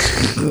message.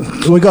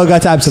 We've got to go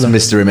to Absalom.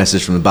 Mystery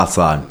message from the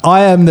Bathline.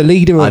 I am the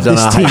leader I of don't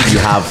know this how team, you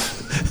have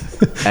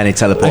any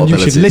teleport and you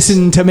abilities. should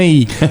listen to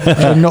me,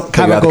 and not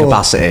You have the Caragor.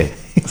 capacity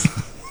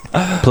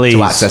Please.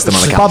 to access them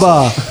on the council.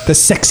 Bubba, the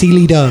sexy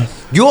leader.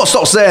 You ought to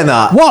stop saying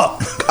that.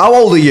 What? How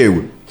old are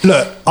you?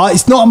 Look,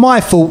 it's not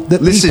my fault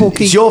that Listen, people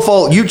keep. it's your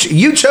fault. You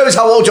chose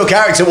how old your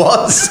character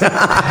was. Look,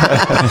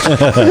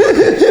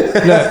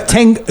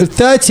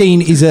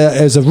 13 is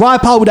a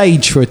ripe old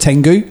age for a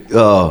Tengu.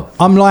 Oh,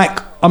 I'm like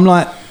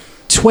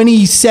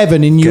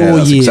 27 in yeah, your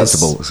that's years.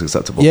 acceptable. It's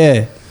acceptable.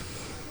 Yeah.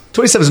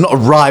 27 is not a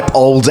ripe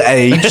old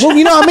age. Well,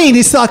 you know what I mean?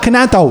 It's like an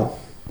adult.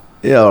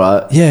 Yeah, all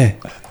right. Yeah.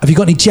 Have you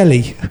got any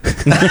jelly?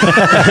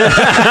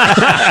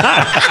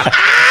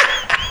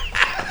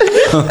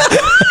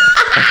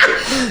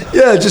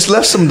 Yeah, just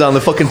left some down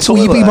the fucking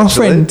toilet. Will you be my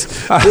actually. friend?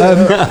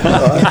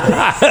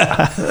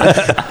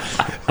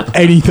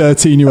 Any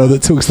 13-year-old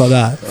that talks like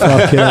that.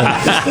 Fucking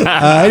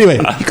hell. Anyway.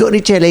 You got any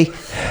jelly?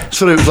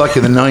 That's what it was like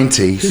in the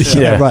 90s.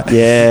 Yeah, right.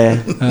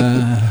 Yeah.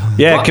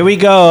 Yeah, can we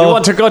go? You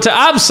want to go to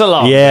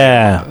Absalom?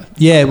 Yeah.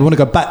 Yeah, we want to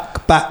go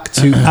back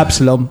to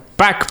Absalom.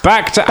 Back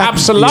to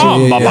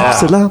Absalom, yeah, Baba. yeah.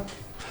 Absalom.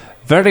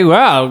 Very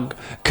well.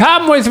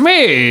 Come with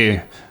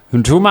me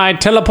to my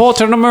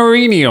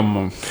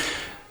teleporter-marinium.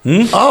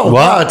 Oh,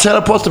 wow.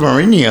 Teleport to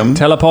Marinium.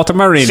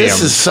 Teleporter-marinium.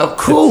 This is so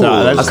cool.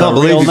 That's I can't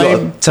the believe real you've got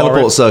name a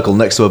teleport circle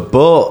next to a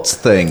boat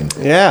thing.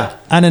 Yeah.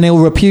 And an ill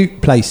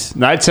repute place.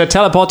 No, it's a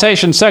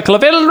teleportation circle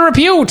of ill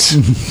repute.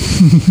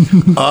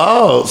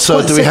 Oh, so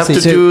Quite do we have to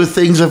sexy too. do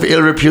things of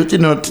ill repute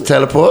in order to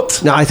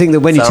teleport? No, I think that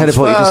when you Sounds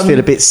teleport, you just fun. feel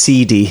a bit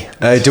seedy.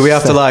 Do we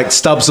have to like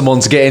stab someone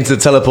to get into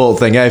the teleport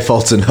thing? Hey,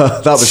 Fulton,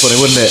 that'd be funny,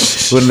 wouldn't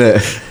it? Wouldn't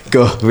it?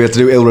 Go. We have to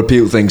do ill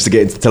repute things to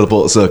get into the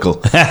teleport circle.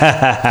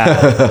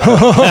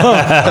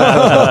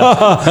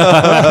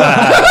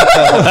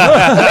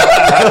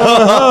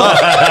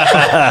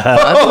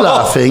 I'm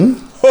laughing.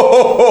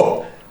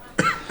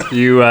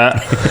 You,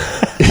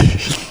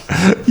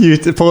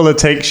 Paula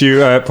takes you.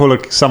 Paula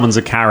summons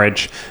a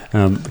carriage,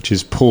 which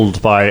is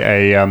pulled by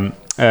a.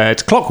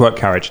 It's a clockwork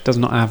carriage. It does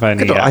not have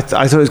any. I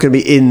thought it was going to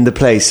be in the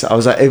place. I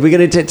was like, are we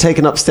going to get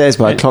taken upstairs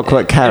by a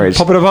clockwork carriage?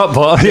 Pop it up,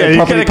 pop. Yeah, you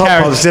pop get it a pop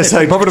carriage. pops, just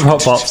like- Pop it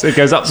up, pops. It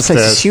goes up the This place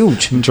stairs. is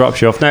huge. And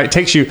drops you off. Now it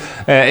takes you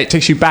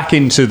back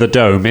into the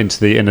dome, into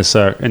the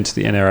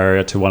inner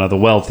area, to one of the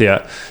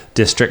wealthier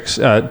districts,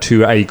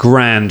 to a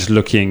grand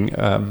looking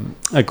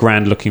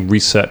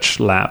research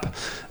lab.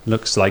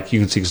 Looks like you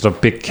can see sort of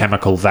big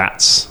chemical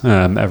vats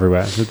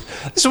everywhere. This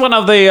is one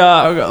of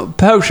the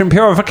potion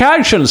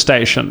purification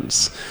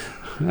stations.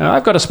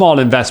 I've got a small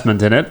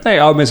investment in it. They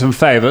owe me some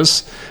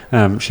favours.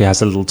 She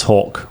has a little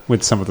talk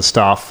with some of the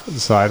staff at the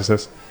side.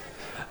 Says,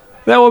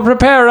 they will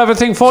prepare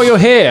everything for you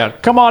here.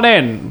 Come on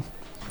in.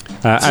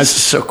 This is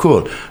so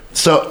cool.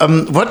 So,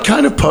 what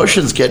kind of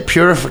potions get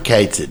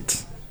purificated?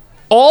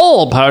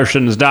 All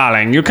potions,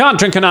 darling. You can't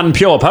drink an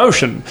unpure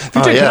potion. If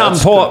you drink yeah, an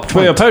that's a good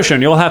unpure point.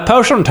 potion, you'll have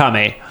potion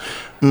tummy.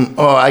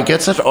 Oh, I get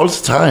that all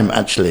the time,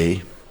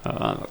 actually.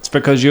 That's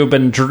because you've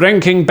been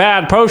drinking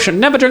bad potion.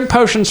 Never drink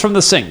potions from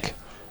the sink.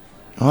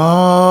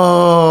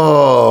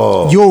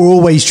 Oh. You're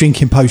always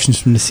drinking potions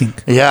from the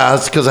sink. Yeah,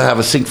 that's because I have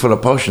a sink full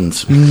of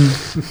potions.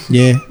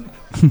 Yeah.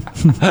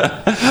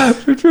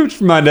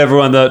 Remind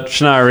everyone that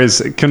Shania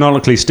is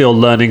canonically still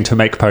learning to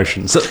make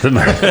potions at the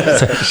moment.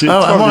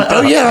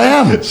 Yeah, I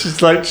am.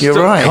 She's like,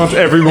 You're right.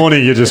 Every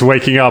morning you're just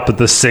waking up and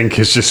the sink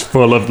is just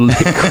full of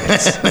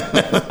liquids.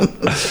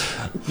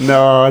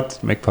 No,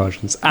 to make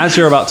potions. As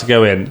you're about to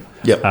go in,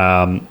 Yep.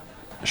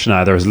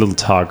 Shania, there is a little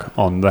tug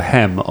on the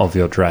hem of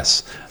your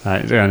dress,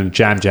 and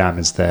Jam Jam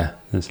is there.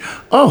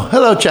 Oh,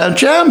 hello, Jam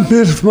Jam.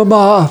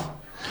 Mama,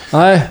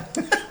 I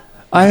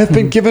have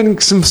been giving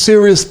some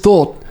serious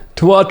thought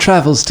to our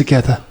travels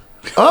together.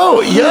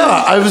 Oh,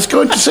 yeah, I was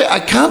going to say, I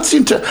can't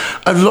seem to...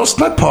 I've lost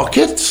my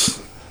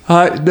pockets.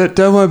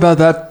 Don't worry about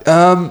that.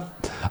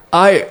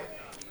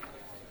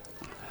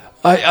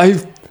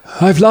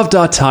 I've loved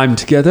our time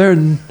together,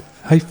 and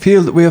I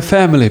feel that we are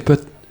family.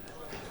 But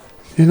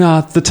you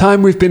know, the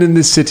time we've been in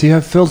this city,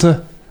 I felt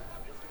a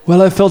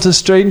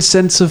strange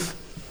sense of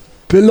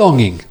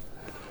belonging.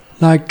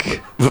 Like,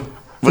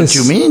 What do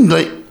you mean?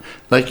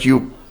 Like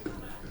you...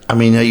 I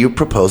mean, are you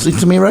proposing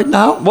to me right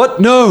now? What?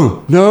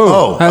 No,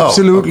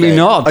 absolutely okay.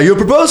 not. Are you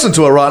proposing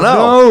to her right now?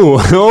 No.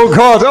 Oh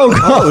God.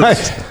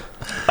 Right.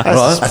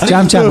 I think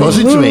Jam you're Jam.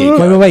 proposing to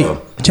me. Wait.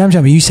 Jam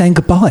Jam, are you saying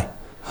goodbye?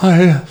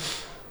 I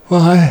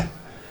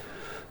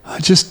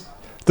just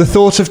the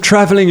thought of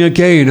travelling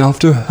again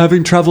after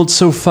having travelled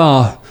so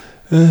far.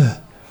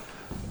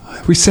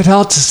 We set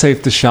out to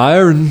save the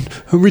Shire, and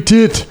we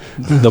did.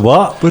 The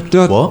what? But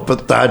What?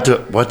 But Dad,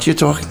 what are you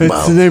talking it's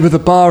about? the name of the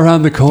bar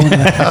around the corner.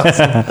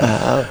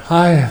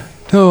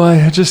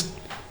 I just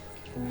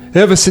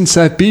ever since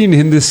I've been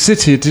in this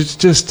city,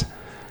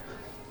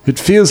 it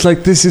feels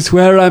like this is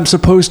where I'm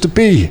supposed to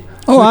be.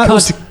 I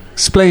can't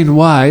explain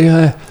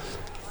why.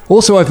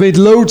 Also, I've made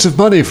loads of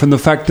money from the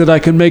fact that I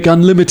can make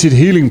unlimited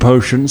healing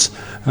potions.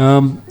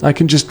 I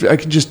can just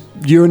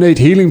urinate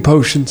healing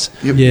potions.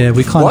 Yeah,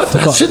 we kind of What?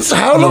 forgot. Since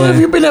how long have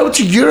you been able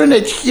to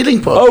urinate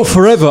healing potions? Oh,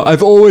 forever.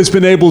 I've always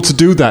been able to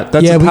do that.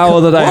 That's Yeah, a we power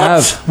could- that I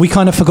What? have. We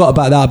kind of forgot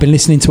about that. I've been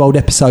listening to old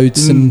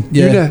episodes, and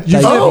You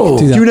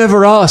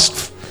never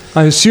asked.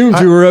 I assumed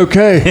you were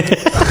okay.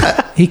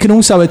 he can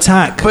also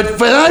attack.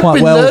 But I've quite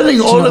been well. learning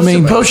Do you all know of what I the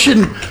mean? potion.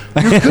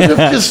 You could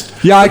have just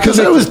Yeah, because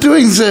I make- was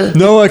doing the.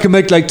 No, I can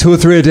make like 2 or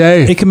 3 a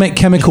day. He can make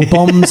chemical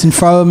bombs and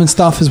throw them and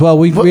stuff as well.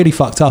 We really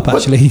fucked up,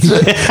 actually.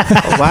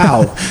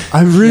 Wow.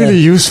 I'm really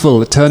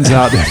useful, it turns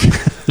out.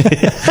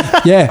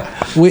 Yeah,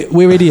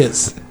 we're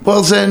idiots.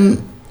 Well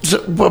then,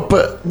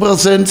 well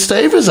then,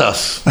 stay with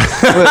us.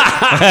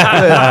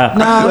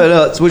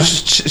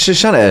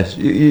 Shoshana,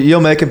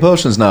 you're making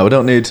potions now. We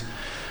don't need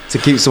to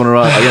keep someone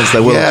around against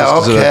their will. Yeah, just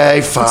 'cause of-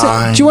 okay,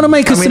 fine. Do you wanna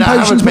make us some I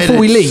haven't potions made before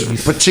we it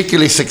leave?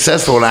 Particularly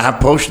successful, and I have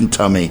potion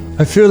tummy.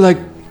 I feel like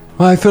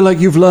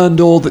you've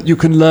learned all that you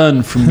can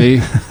learn from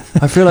me.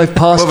 I feel I've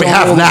passed Well, we on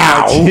have all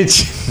now.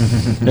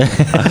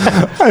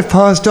 my I've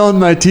passed on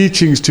my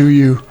teachings to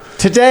you.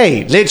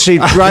 Today, literally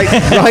right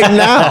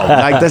now.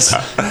 Like this.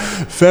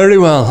 Very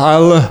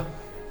well.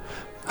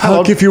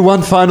 I'll give you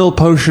one final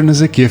potion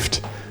as a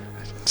gift.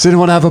 Does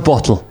anyone have a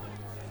bottle?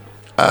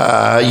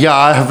 Yeah,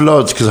 I have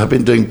loads because I've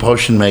been doing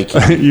potion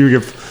making. You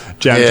give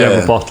Jam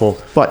Yeah. a bottle.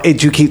 What, do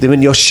you keep them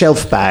in your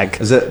shelf bag?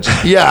 Is it?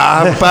 Yeah,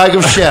 I have a bag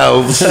of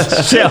shelves.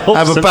 I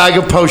have a bag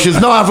of potions.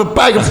 No, I have a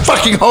bag of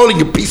fucking holding,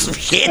 you piece of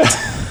shit.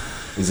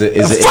 Is it?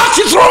 What the fuck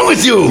is wrong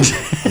with you?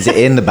 Is it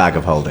in the bag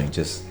of holding?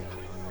 Just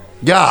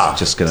Yeah.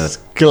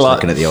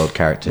 looking at the old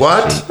character.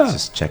 What? sheet,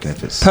 just checking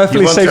if it's. You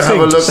Perfectly want safe to have a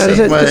thing. look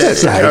at my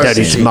You don't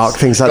need to mark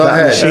things like Go that on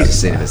the ahead. sheet.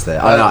 Just seeing if it's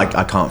there.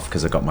 I can't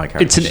because I've got my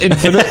character. It's an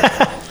infinite.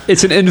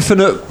 It's an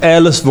infinite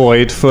airless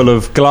void full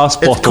of glass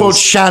It's called bottles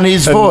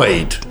Shani's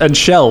Void. and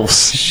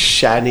shelves.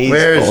 Shani's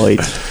Where's-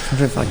 Void.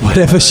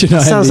 Whatever Shania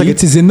Sounds like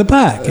needs is in the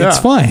back. It's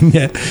fine.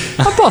 Yeah.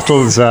 A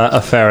bottle's a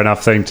fair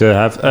enough thing to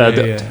have. I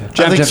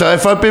think so.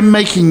 If I've been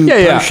making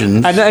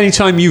potions. And any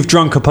time you've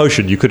drunk a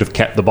potion, you could have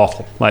kept the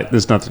bottle. Like,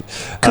 there's nothing.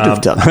 Could have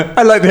done.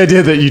 I like the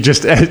idea that you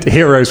just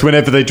heroes,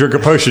 whenever they drink a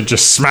potion,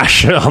 just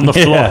smash it on the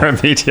floor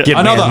immediately. Give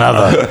me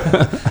another.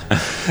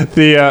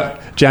 The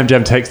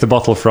Jam takes the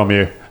bottle from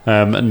you,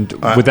 and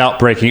without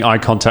breaking eye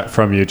contact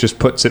from you, just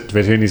puts it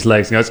between his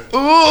legs and goes,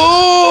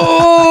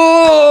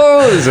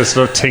 "Oh!" There's a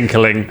sort of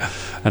tinkling,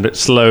 and it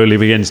slowly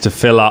begins to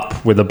fill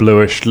up with a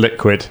bluish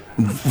liquid.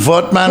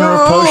 What manner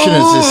of potion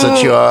is this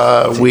that you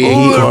are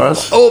weeing for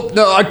us? Oh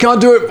no, I can't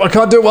do it. I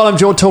can't do it while I'm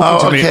talking Oh,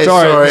 to me. okay,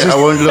 Sorry. sorry. I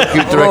won't look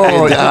you directly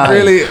in the eye.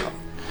 Really.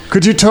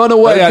 Could you turn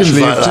away?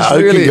 Actually, just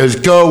Oaken really. goes,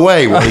 go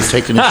away while he's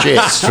taking a shit.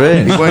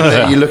 Strange. He won't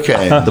let you look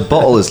at him. The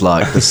bottle is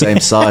like the same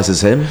size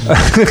as him.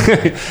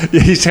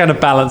 He's kind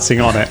of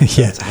balancing on it.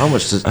 Yeah. How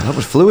much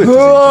fluid does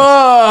he?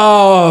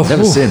 Oh,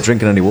 Never see him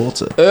drinking any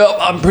water.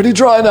 I'm pretty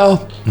dry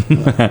now.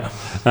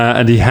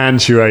 And he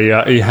hands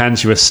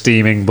you a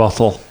steaming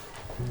bottle.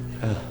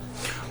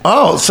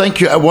 Oh, thank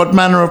you. What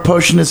manner of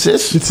potion is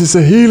this? This is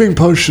a healing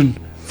potion.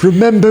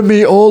 Remember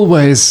me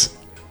always.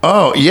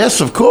 Oh,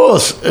 yes, of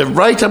course.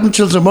 Right up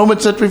until the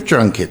moment that we've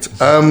drunk it.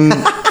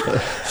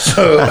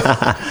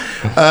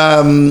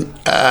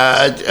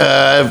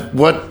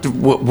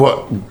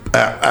 What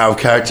our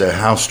character,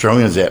 how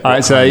strong is it?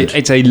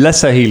 It's a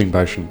lesser healing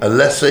potion. A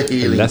lesser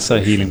healing. Lesser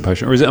healing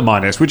potion, or is it a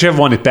minor? It's whichever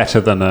one is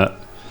better than a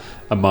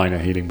minor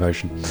healing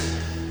potion.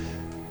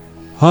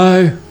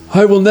 I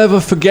will never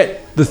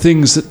forget the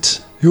things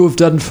that you have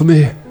done for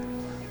me.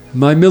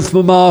 My Milth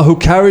Mama who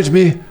carried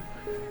me,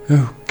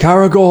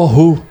 Karagor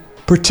who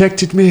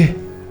protected me,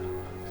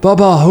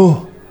 Baba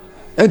who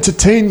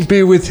entertained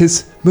me with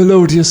his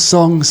melodious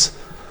songs,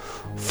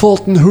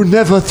 Fulton who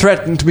never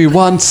threatened me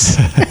once,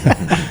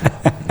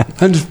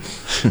 and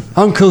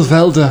Uncle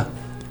Velda.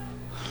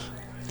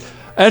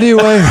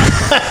 Anyway,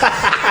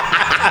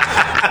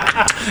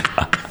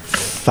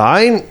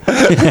 Fine.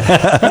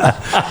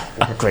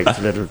 Great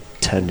little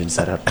turned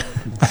inside out.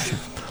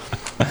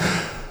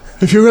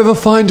 if you ever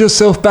find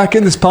yourself back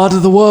in this part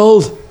of the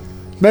world,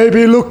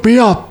 maybe look me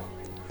up.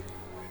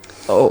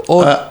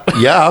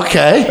 Yeah,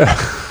 okay.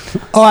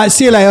 All right.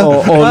 See you later. Or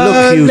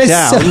look you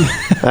let's,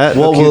 down.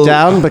 Look you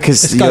down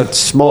because go. you're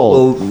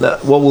small.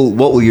 What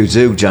will you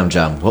do, Jam?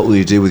 What will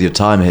you do with your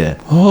time here?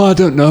 Oh, I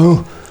don't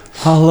know.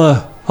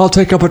 I'll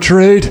take up a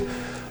trade.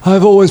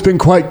 I've always been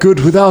quite good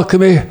with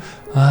alchemy.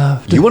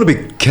 You want to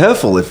be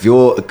careful if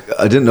you're...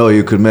 I didn't know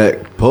you could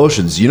make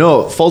potions. You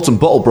know, Fulton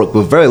Bottlebrook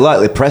will very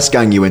likely press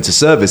gang you into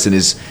service in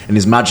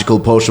his magical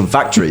potion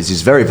factories.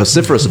 He's very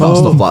vociferous about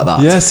stuff like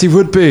that. Yes, he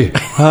would be.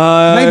 Maybe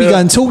go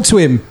and talk to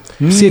him.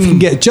 See if you can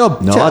get a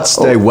job. No, I'd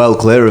stay well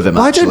clear of him,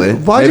 actually.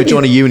 Maybe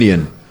join a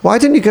union. Why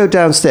didn't you go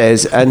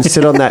downstairs and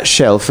sit on that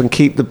shelf and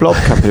keep the blob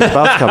company, the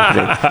bath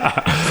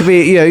company?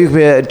 You could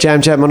be a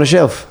jam on a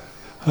shelf.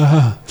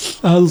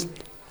 I'll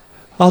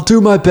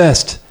do my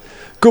best.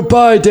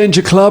 Goodbye,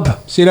 Danger Club.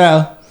 See you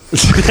later.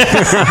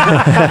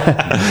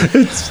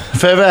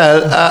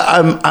 Farewell.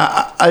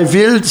 I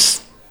will,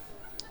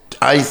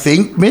 I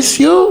think, miss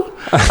you.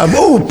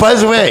 By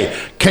the way,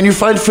 can you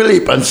find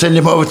Philippe and send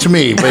him over to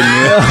me when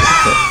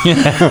you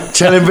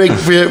tell him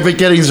we're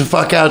getting the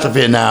fuck out of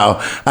here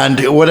now, and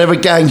whatever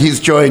gang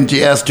he's joined, he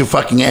has to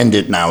fucking end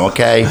it now,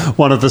 okay?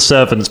 One of the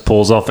servants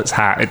pulls off its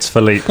hat. It's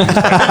Philippe.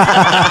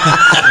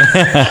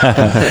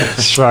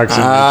 Shrugs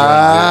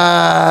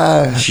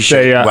and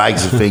she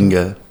wags a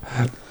finger.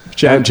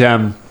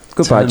 Jam.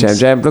 Goodbye,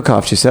 Jam. Look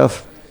after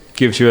yourself.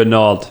 Gives you a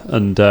nod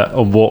and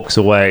walks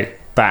away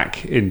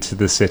back into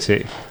the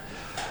city.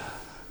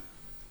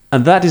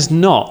 And that is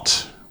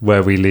not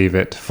where we leave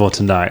it for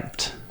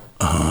tonight.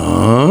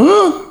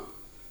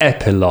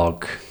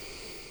 Epilogue.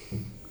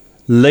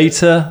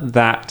 Later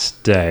that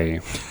day,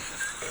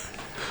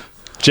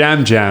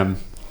 Jam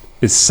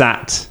is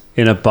sat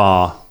in a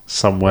bar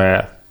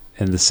somewhere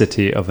in the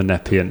city of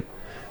Anepian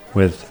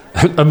with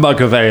a mug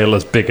of ale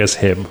as big as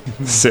him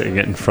sitting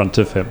in front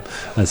of him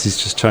as he's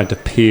just trying to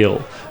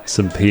peel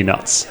some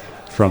peanuts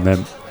from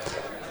him.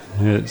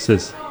 It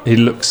says he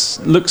looks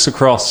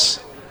across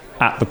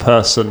at the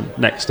person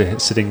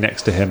sitting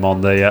next to him on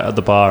the at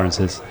the bar and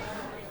says,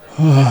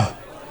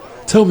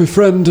 Tell me,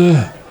 friend,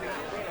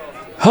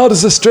 how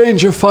does a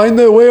stranger find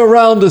their way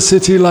around a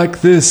city like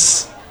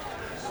this?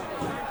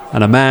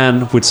 And a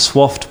man with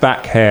swaffed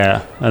back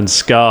hair and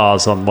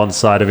scars on one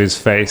side of his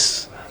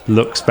face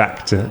looks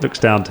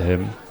down to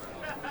him.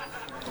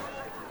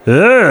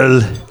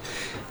 Well,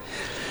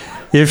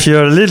 if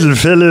you're a little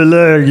fellow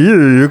like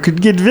you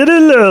could get very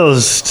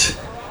lost.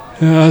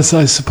 Yes,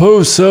 I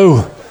suppose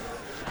so.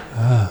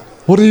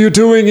 What are you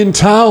doing in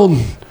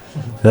town?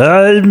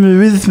 I'm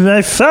with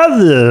my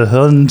father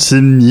on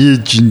some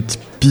urgent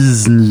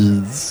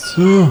business.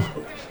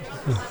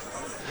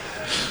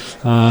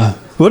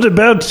 What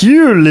about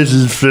you,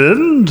 little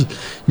friend?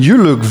 You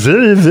look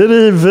very,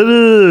 very,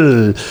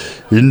 very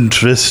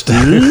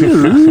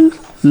interesting.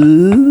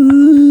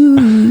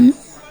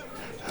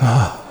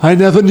 I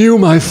never knew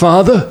my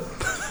father.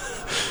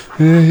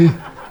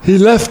 He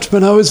left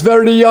when I was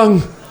very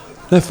young.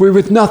 Left me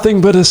with nothing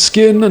but a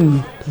skin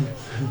and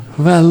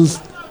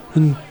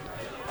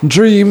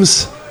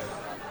dreams.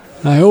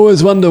 I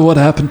always wonder what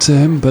happened to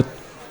him, but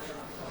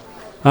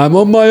I'm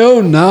on my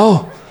own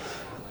now.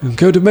 I'm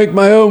going to make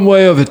my own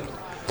way of it.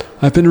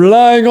 I've been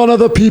relying on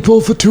other people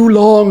for too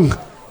long.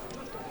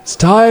 It's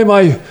time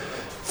I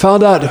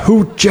found out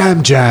who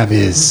Jam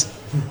is.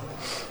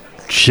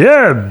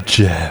 Jam.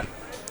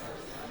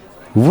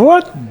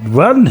 What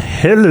one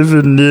hell of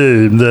a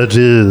name that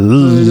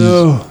is. I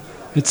know.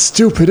 It's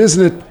stupid,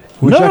 isn't it?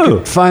 Wish I No.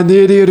 could find the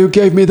idiot who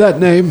gave me that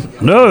name.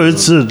 No,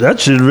 it's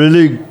actually a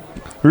really,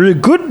 really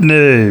good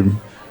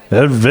name.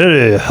 A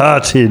very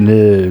hearty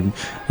name.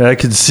 I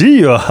can see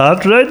your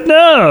heart right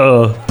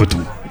now.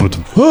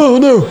 Oh,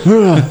 no.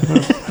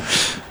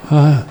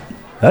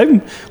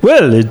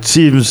 Well, it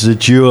seems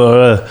that you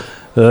are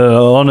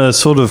on a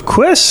sort of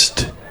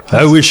quest.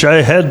 I wish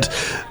I had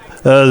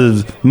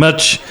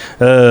much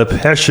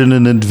passion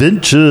and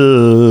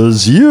adventure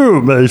as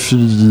you, my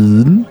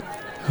friend.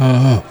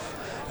 I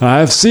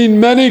have seen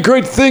many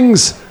great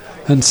things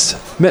and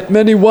met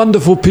many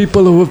wonderful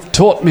people who have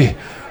taught me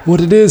what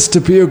it is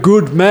to be a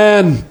good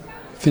man.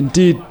 If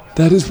indeed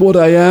that is what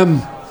I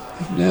am.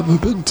 I've never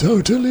been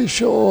totally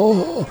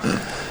sure.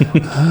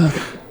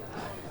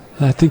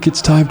 I think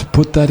it's time to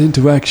put that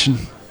into action.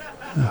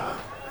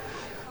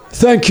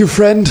 Thank you,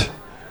 friend.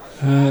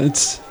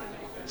 It's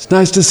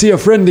nice to see a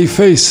friendly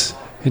face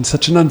in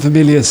such an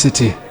unfamiliar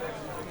city.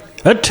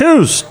 A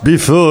toast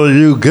before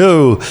you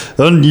go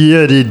on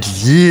your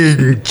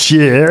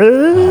adventure.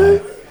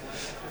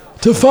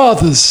 To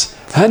fathers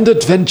and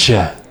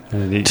adventure.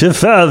 To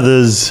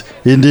fathers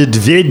and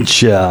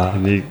adventure.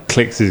 And he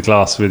clicks his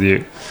glass with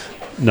you,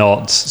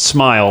 nods,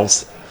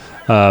 smiles,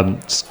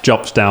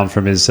 drops down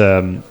from his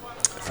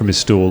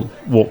stool,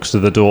 walks to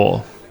the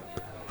door,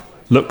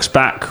 looks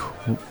back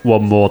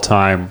one more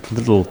time, a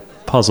little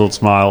puzzled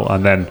smile,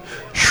 and then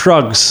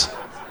shrugs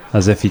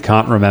as if he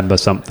can't remember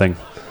something,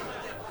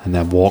 and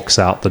then walks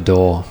out the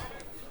door.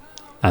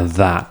 And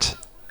that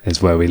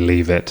is where we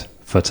leave it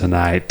for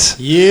tonight.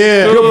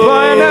 Yeah.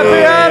 Goodbye,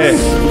 Nepian!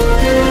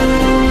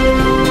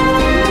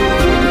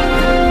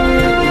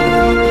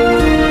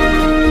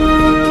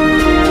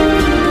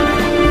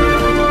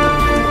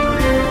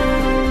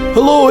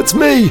 Hello, it's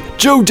me,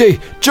 Jody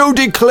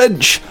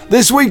Clinch.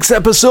 This week's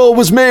episode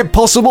was made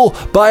possible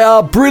by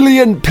our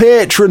brilliant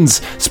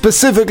patrons.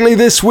 Specifically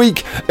this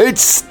week,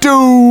 it's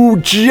Stu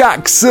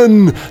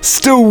Jackson.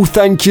 Stu,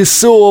 thank you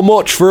so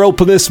much for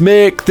helping us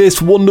make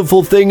this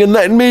wonderful thing and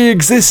letting me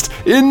exist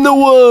in the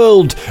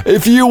world.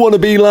 If you want to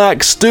be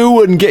like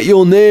Stu and get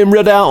your name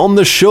read out on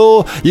the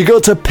show, you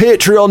go to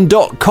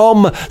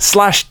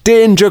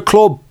patreon.com/Danger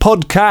Club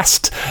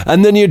Podcast,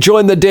 and then you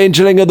join the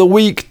Dangerling of the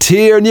Week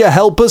tier and you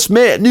help us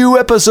make new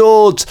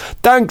episodes.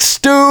 Thanks,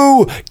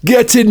 Stu.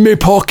 Get in me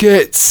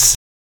pockets.